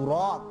 lahu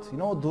durat. You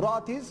know what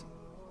durat is?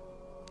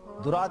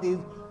 Durat is,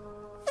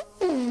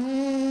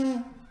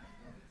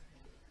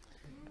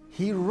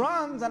 he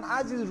runs, and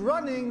as he's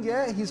running,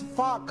 yeah, his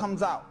fart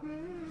comes out.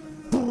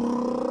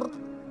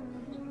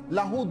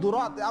 Lahu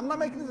durat. I'm not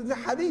making this the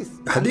hadith.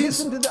 Hadith?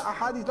 Listen to the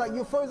hadith, like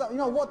you first, you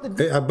know what the...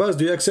 Hey, Abbas,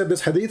 do you accept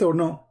this hadith or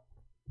no?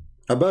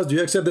 Abbas, do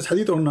you accept this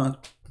hadith or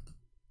not?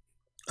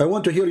 I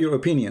want to hear your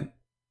opinion.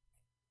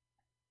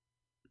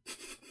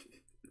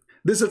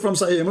 This is from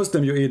Sahih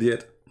Muslim, you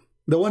idiot.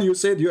 The one you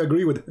said you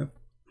agree with him.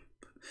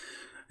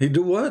 He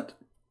do what?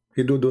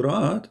 He do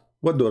durat?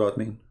 What durat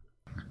mean?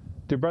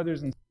 Dear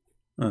brothers and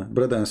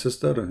brother and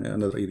sister,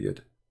 another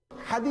idiot.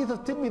 Hadith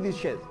of Tirmidhi,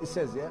 it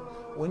says, yeah,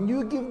 when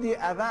you give the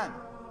adhan,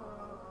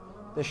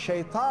 the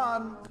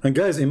shaitan... And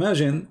guys,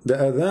 imagine the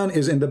adhan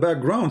is in the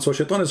background, so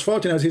shaitan is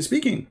farting as he's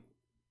speaking.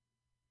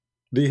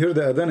 Do you hear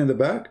the adhan in the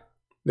back?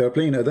 They are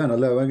playing adhan,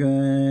 Allah,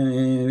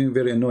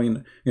 very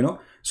annoying, you know.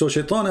 So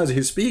shaitan as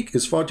he speak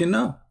is farting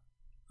now.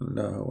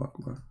 Allahu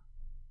Akbar.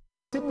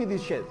 Tirmidhi,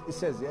 it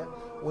says, yeah,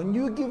 when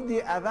you give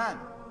the adhan,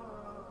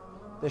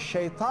 the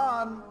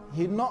shaitan,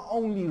 he not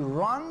only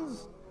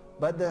runs,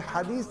 but the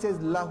hadith says,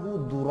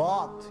 lahu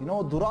durat. You know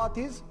what durat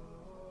is?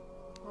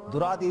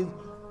 Durat is...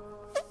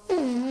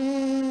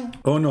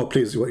 Oh no,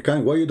 please,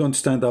 why you don't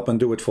stand up and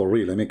do it for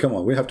real? I mean, come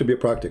on, we have to be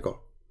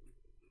practical.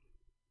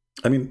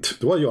 I mean,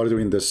 why you are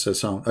doing this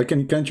sound?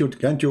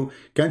 Can't you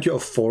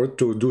afford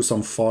to do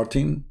some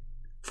farting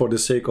for the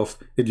sake of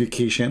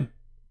education?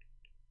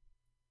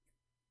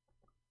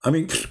 I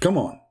mean, come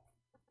on.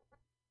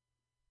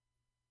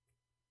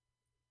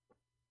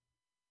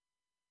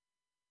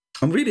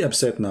 I'm really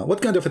upset now.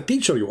 What kind of a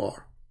teacher you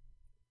are?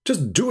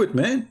 Just do it,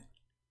 man.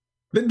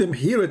 Let them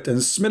hear it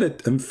and smell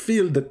it and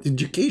feel the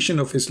education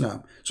of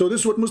Islam. So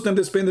this is what Muslims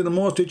they spend the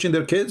most teaching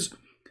their kids.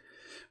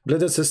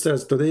 Brothers and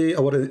sisters, today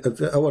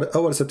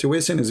our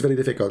situation is very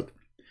difficult.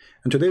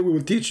 And today we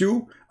will teach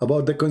you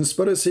about the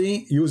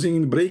conspiracy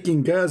using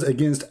breaking gas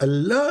against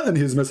Allah and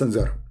His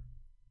Messenger.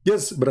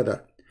 Yes,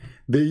 brother.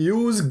 They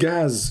use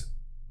gas.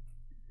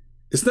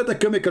 It's not a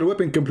chemical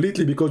weapon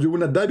completely, because you will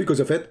not die because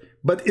of it,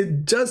 but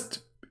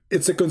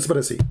it's a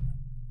conspiracy.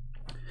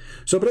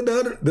 So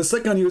brother, the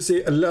second you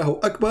say Allahu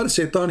Akbar,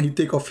 Shaitan, he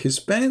take off his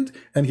pant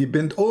and he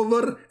bent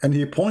over and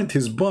he point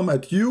his bum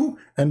at you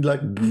and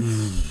like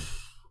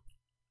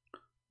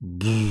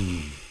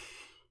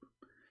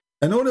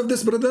and all of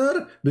this,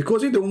 brother,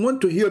 because you don't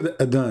want to hear the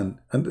adhan.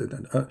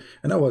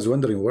 And I was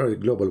wondering where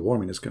global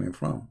warming is coming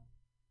from.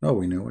 Now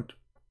we know it.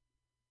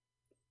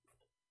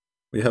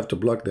 We have to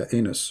block the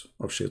anus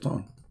of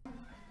Shaitan.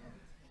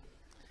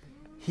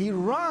 He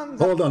runs.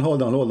 Hold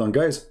on,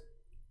 guys.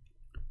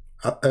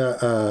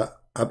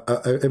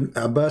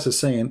 Abbas is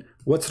saying,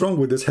 what's wrong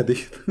with this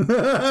hadith?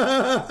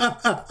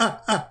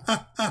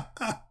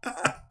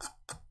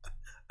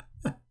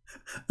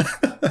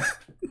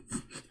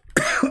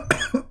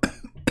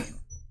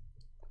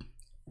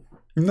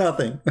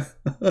 Nothing.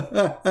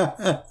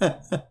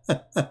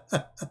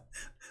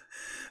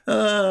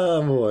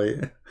 Oh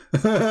boy.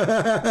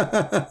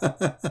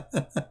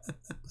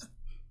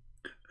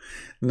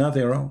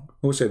 Nothing wrong.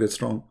 Who said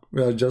it's wrong?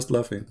 We are just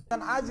laughing.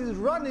 And as he's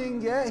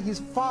running, yeah, his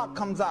fart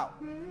comes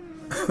out.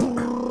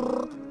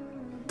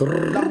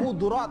 Lahu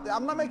durat.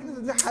 I'm not making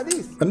this the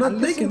hadith. I'm not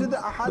listen making to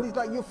the hadith,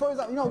 like you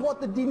first, you know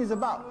what the deen is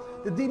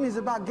about. The deen is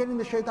about getting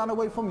the shaitan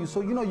away from you.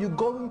 So you know, you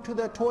go into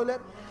the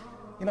toilet,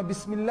 you know,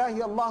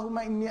 Bismillahi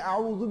Allahumma inni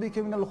a'udhu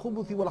bika min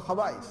al-khubuthi wal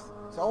khaba'is.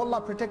 So Allah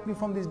protect me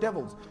from these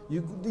devils.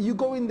 You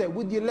go in there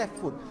with your left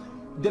foot.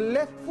 The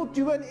left foot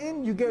you went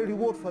in, you get a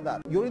reward for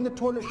that. You're in the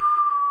toilet.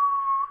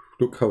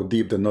 Look how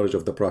deep the knowledge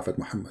of the Prophet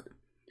Muhammad.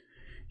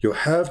 You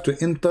have to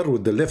enter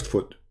with the left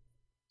foot.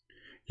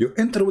 You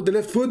enter with the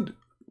left foot,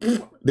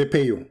 they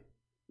pay you.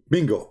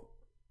 Bingo.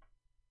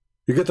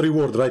 You get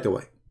reward right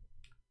away.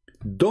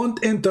 Don't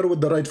enter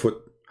with the right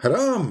foot.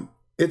 Haram.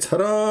 It's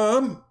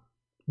haram.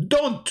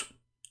 Don't.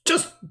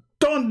 Just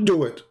don't. Don't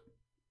do it.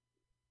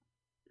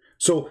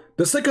 So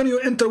the second you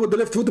enter with the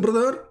left foot,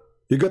 brother,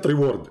 you get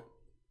reward.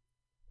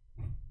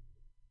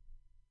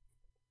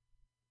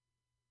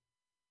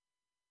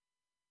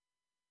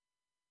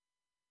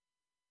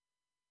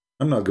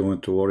 I'm not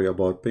going to worry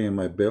about paying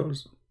my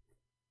bills.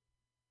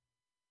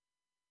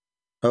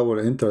 I will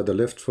enter the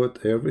left foot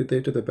every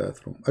day to the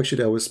bathroom.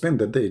 Actually, I will spend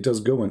the day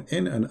just going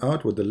in and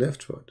out with the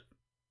left foot.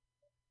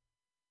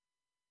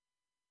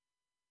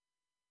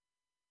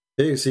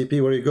 Hey,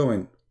 CP, where are you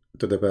going?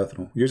 To the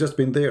bathroom. You just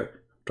been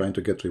there trying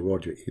to get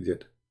reward, you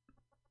idiot.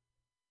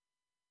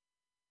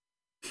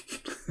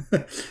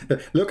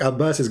 Look,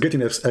 Abbas is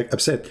getting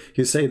upset.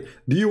 He said,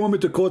 do you want me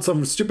to quote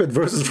some stupid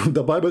verses from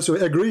the Bible? So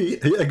he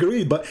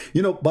agreed. But,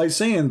 you know, by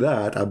saying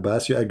that,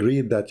 Abbas, you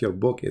agreed that your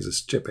book is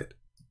stupid.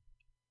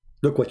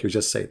 Look what you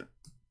just said.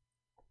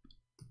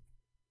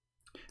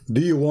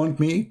 Do you want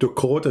me to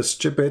quote a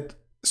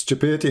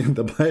stupidity in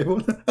the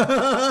Bible?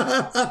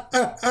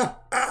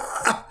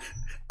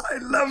 I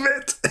love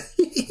it.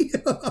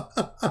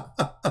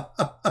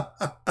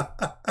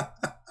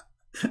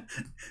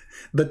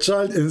 The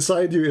child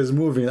inside you is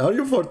moving. Are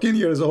you 14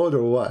 years old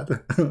or what?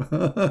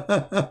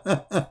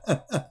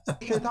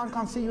 Shaitan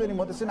can't see you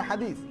anymore. That's in a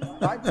hadith,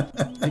 right?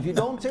 If you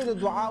don't say the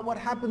dua, what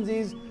happens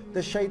is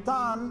the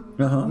shaitan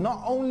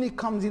not only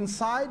comes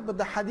inside, but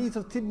the hadith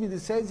of Tirmidhi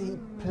says he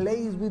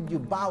plays with your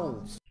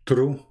bowels.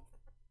 True.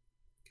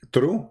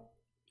 True.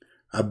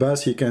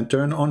 Abbas, he can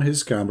turn on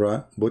his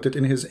camera, put it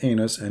in his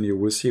anus, and you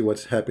will see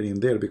what's happening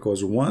there,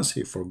 because once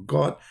he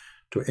forgot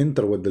to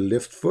enter with the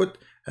left foot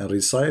and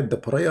recite the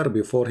prayer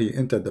before he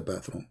entered the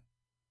bathroom.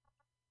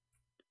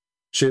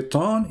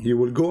 Shaitan, he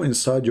will go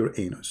inside your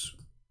anus.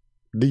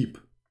 Deep.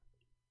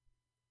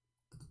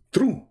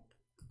 True.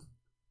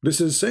 This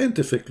is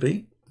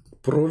scientifically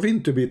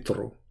proven to be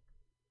true.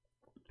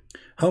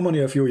 How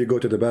many of you go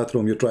to the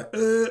bathroom, you try,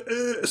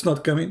 it's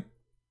not coming.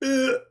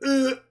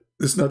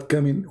 It's not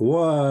coming.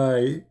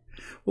 Why?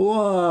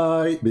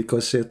 Why?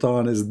 Because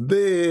Shaitan is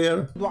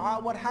there. Dua,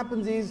 what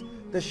happens is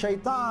the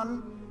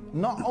shaitan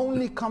not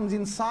only comes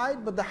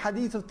inside, but the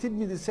hadith of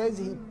Tirmidhi says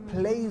he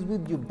plays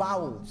with your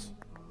bowels.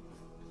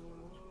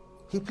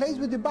 He plays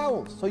with your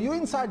bowels. So you're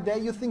inside there,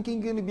 you're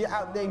thinking you're going to be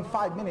out there in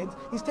 5 minutes.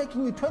 He's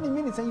taking you 20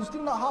 minutes and you're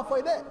still not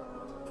halfway there.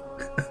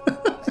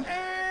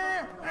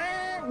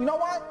 You know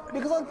why?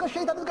 Because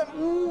Shaitan is going,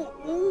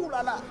 ooh,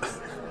 la la.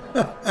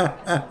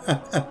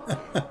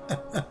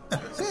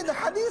 See, the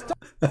hadith.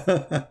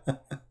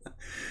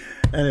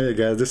 Anyway,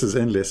 guys, this is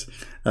endless.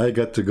 I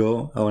got to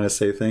go. I want to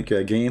say thank you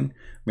again.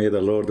 May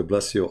the Lord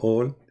bless you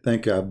all.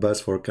 Thank you,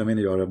 Abbas, for coming.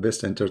 You are the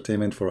best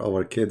entertainment for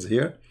our kids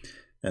here,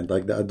 and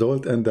like the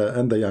adult and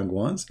the young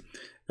ones.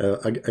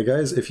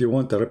 Guys, if you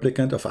want a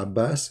replicant of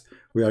Abbas,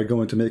 we are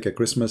going to make a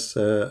Christmas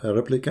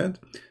replicant,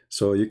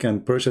 so you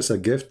can purchase a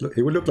gift.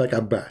 He will look like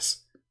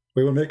Abbas.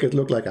 We will make it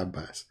look like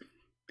Abbas.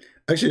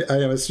 Actually, I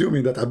am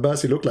assuming that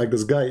Abbas, he looked like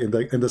this guy in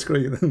the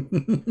screen.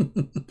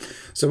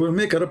 So we'll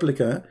make a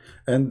replica,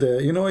 and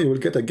you know, you will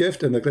get a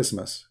gift in the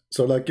Christmas.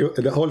 So like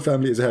the whole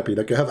family is happy.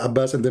 Like you have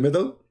Abbas in the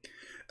middle,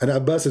 and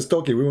Abbas is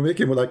talking. We will make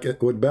him like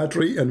with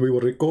battery, and we will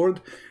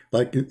record.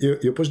 Like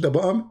you push the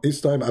button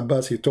each time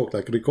Abbas he talked,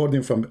 like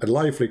recording from a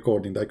live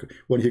recording, like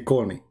when he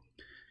called me.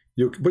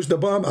 You push the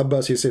button,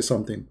 Abbas he says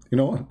something, you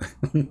know,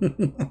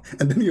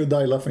 and then you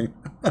die laughing.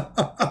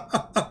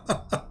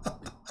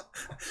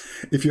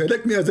 If you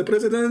elect me as the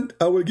president,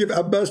 I will give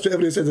Abbas to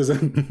every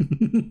citizen.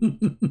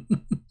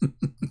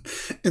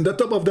 In the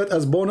top of that,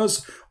 as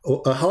bonus,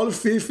 a half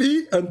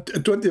Fifi and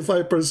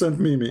 25%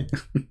 Mimi.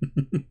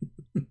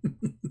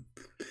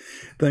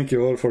 Thank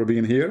you all for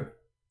being here.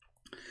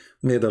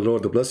 May the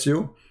Lord bless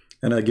you.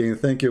 And again,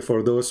 thank you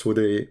for those who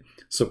they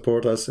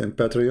support us in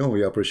Patreon.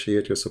 We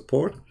appreciate your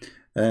support.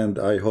 And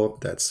I hope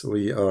that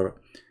we are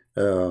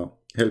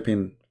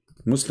helping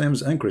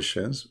Muslims and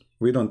Christians.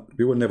 We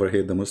will never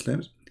hate the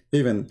Muslims,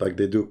 even like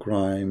they do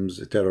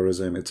crimes,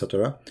 terrorism,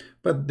 etc.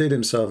 But they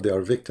themselves, they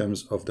are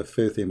victims of the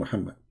filthy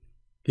Muhammad.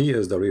 He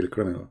is the real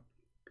criminal.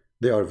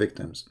 They are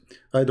victims.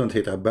 I don't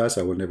hate Abbas.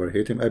 I will never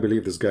hate him. I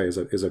believe this guy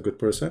is a good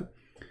person.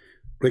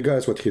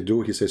 Regardless what he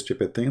do, he says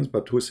stupid things.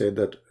 But who said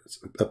that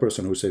a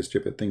person who says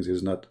stupid things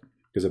is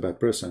a bad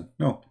person?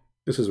 No,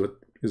 this is what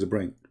is a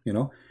brain, you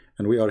know.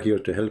 And we are here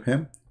to help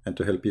him and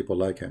to help people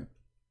like him.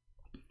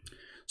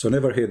 So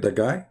never hate the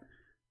guy,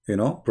 you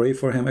know. Pray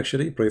for him.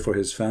 Actually, pray for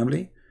his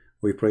family.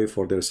 We pray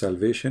for their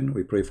salvation.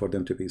 We pray for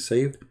them to be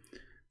saved.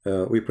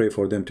 We pray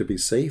for them to be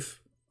safe,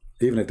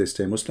 even if they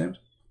stay Muslims.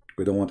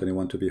 We don't want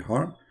anyone to be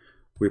harmed.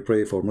 We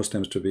pray for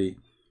Muslims to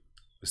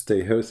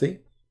stay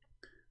healthy.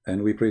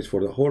 And we pray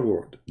for the whole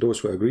world. Those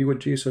who agree with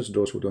Jesus,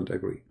 those who don't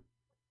agree.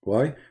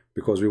 Why?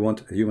 Because we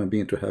want a human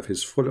being to have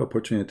his full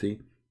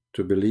opportunity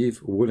to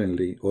believe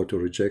willingly or to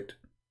reject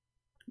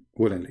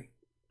willingly.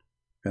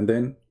 And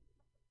then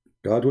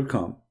God will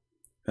come.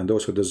 And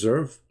those who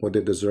deserve what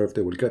they deserve,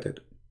 they will get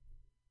it.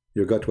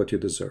 You got what you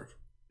deserve.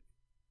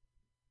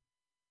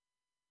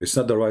 It's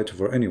not the right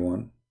for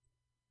anyone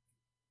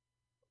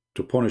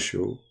to punish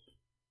you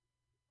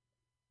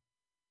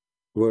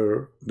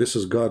where this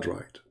is God's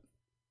right.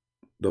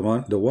 the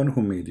one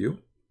who made you.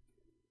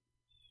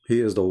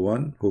 He is the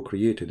one who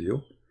created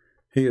you.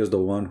 He is the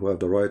one who has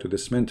the right to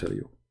dismantle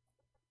you,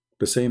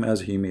 the same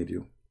as he made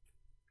you.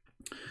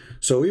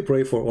 So we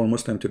pray for all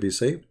Muslims to be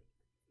saved.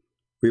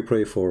 We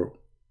pray for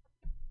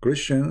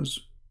Christians,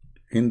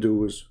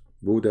 Hindus,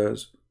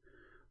 Buddhas.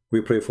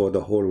 We pray for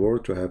the whole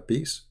world to have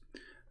peace.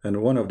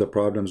 And one of the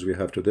problems we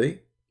have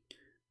today,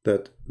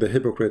 that the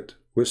hypocrite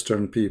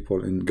Western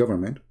people in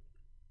government,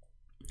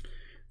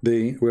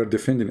 they were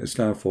defending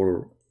Islam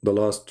for the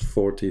last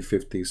 40,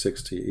 50,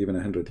 60, even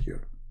 100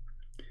 years.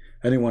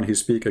 Anyone who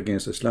speaks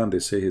against Islam, they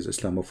say he's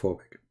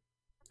Islamophobic.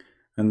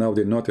 And now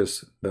they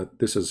notice that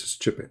this is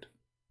stupid.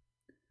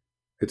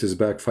 It is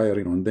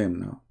backfiring on them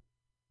now.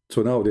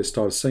 So now they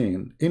start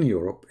saying, in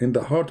Europe, in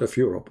the heart of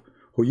Europe,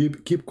 who you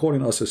keep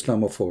calling us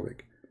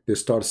Islamophobic, they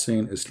start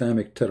saying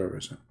Islamic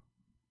terrorism.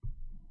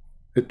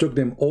 It took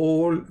them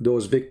all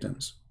those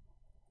victims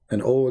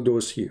and all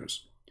those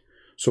years,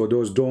 so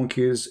those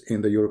donkeys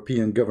in the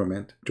European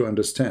government, to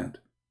understand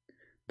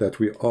that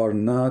we are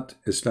not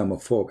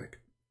Islamophobic.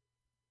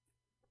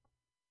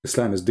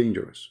 Islam is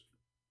dangerous.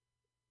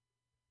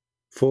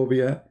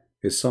 Phobia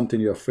is something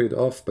you're afraid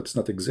of, but it's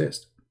not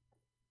exist.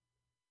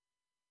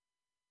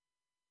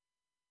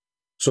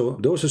 So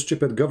those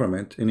stupid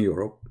government in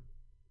Europe,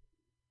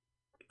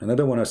 and I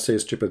don't want to say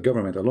stupid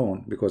government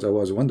alone, because I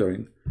was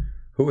wondering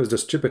who is the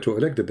stupid who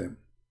elected them.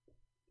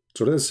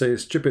 So let's say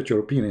stupid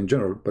European in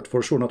general, but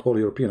for sure not all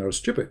Europeans are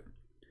stupid.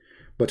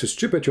 But a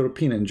stupid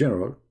European in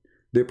general,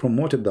 they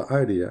promoted the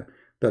idea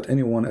that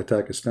anyone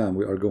attack Islam,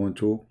 we are going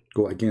to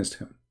go against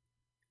him.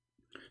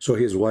 So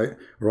he's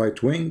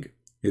right-wing,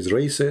 he's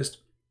racist,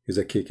 he's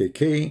a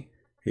KKK,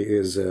 he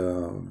is,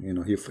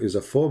 he is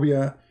a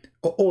phobia,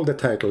 all the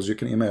titles you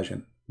can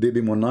imagine. They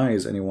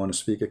demonize anyone who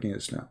speaks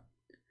against Islam.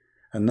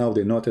 And now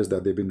they notice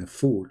that they've been a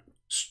fool,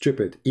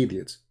 stupid,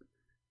 idiots.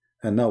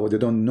 And now they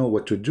don't know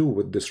what to do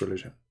with this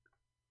religion.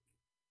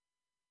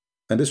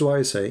 And this is why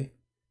I say,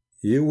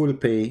 you will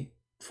pay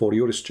for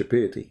your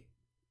stupidity.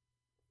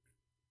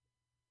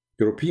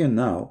 Europeans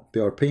now, they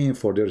are paying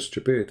for their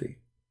stupidity.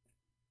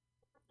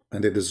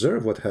 And they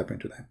deserve what happened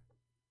to them.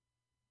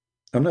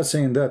 I'm not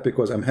saying that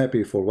because I'm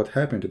happy for what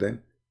happened to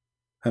them.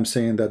 I'm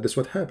saying that this is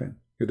what happened.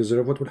 You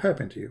deserve what would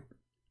happen to you.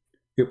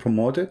 You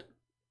promote it,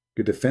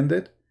 you defend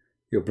it,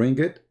 you bring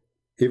it,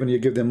 even you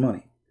give them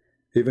money,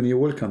 even you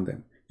welcome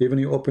them, even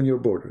you open your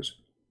borders.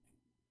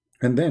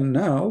 And then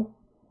now,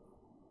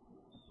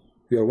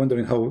 you are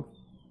wondering how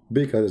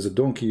big as a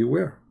donkey you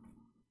were.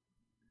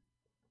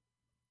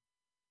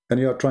 And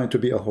you are trying to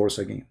be a horse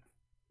again.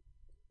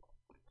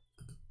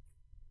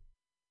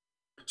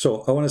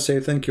 So I want to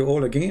say thank you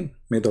all again.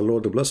 May the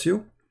Lord bless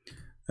you.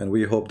 And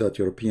we hope that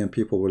European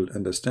people will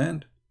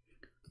understand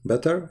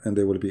better and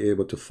they will be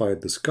able to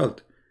fight this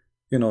cult.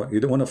 You know, you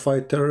don't want to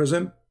fight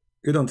terrorism.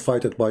 You don't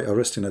fight it by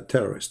arresting a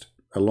terrorist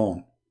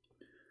alone,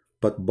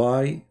 but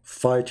by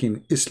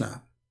fighting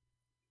Islam.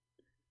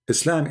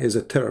 Islam is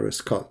a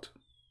terrorist cult.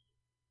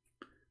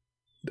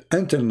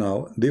 Until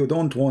now, they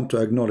don't want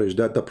to acknowledge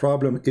that the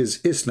problem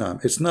is Islam.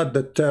 It's not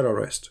the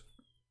terrorist.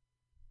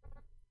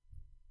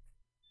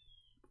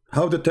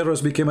 How the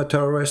terrorist became a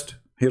terrorist?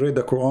 He read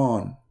the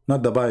Quran,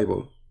 not the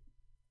Bible.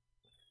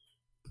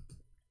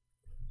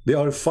 They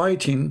are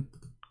fighting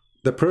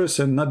the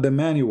person, not the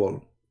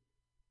manual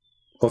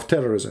of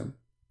terrorism.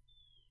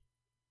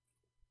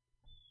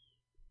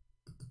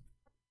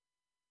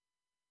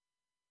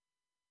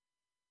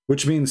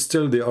 Which means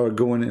still they are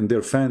going in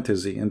their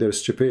fantasy and their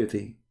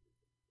stupidity.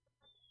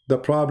 The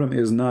problem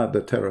is not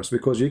the terrorists,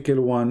 because you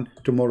kill one,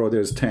 tomorrow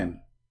there's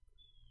 10.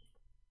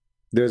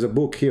 There's a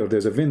book here,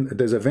 there's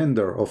a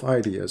vendor of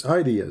ideas.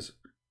 Ideas.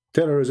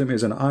 Terrorism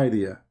is an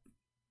idea.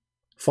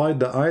 Fight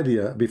the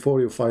idea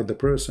before you fight the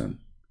person.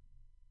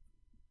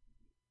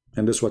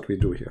 And that's what we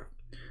do here.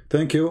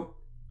 Thank you.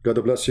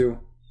 God bless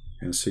you.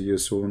 And see you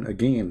soon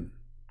again.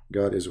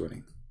 God is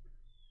willing.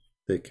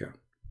 Take care.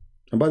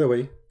 And by the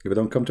way, if you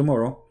don't come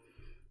tomorrow,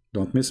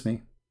 don't miss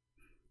me.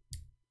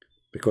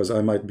 Because I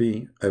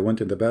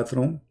went in the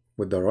bathroom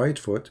with the right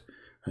foot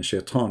and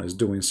Shaitan is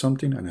doing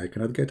something and I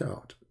cannot get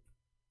out.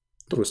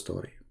 True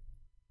story.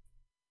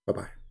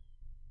 Bye-bye.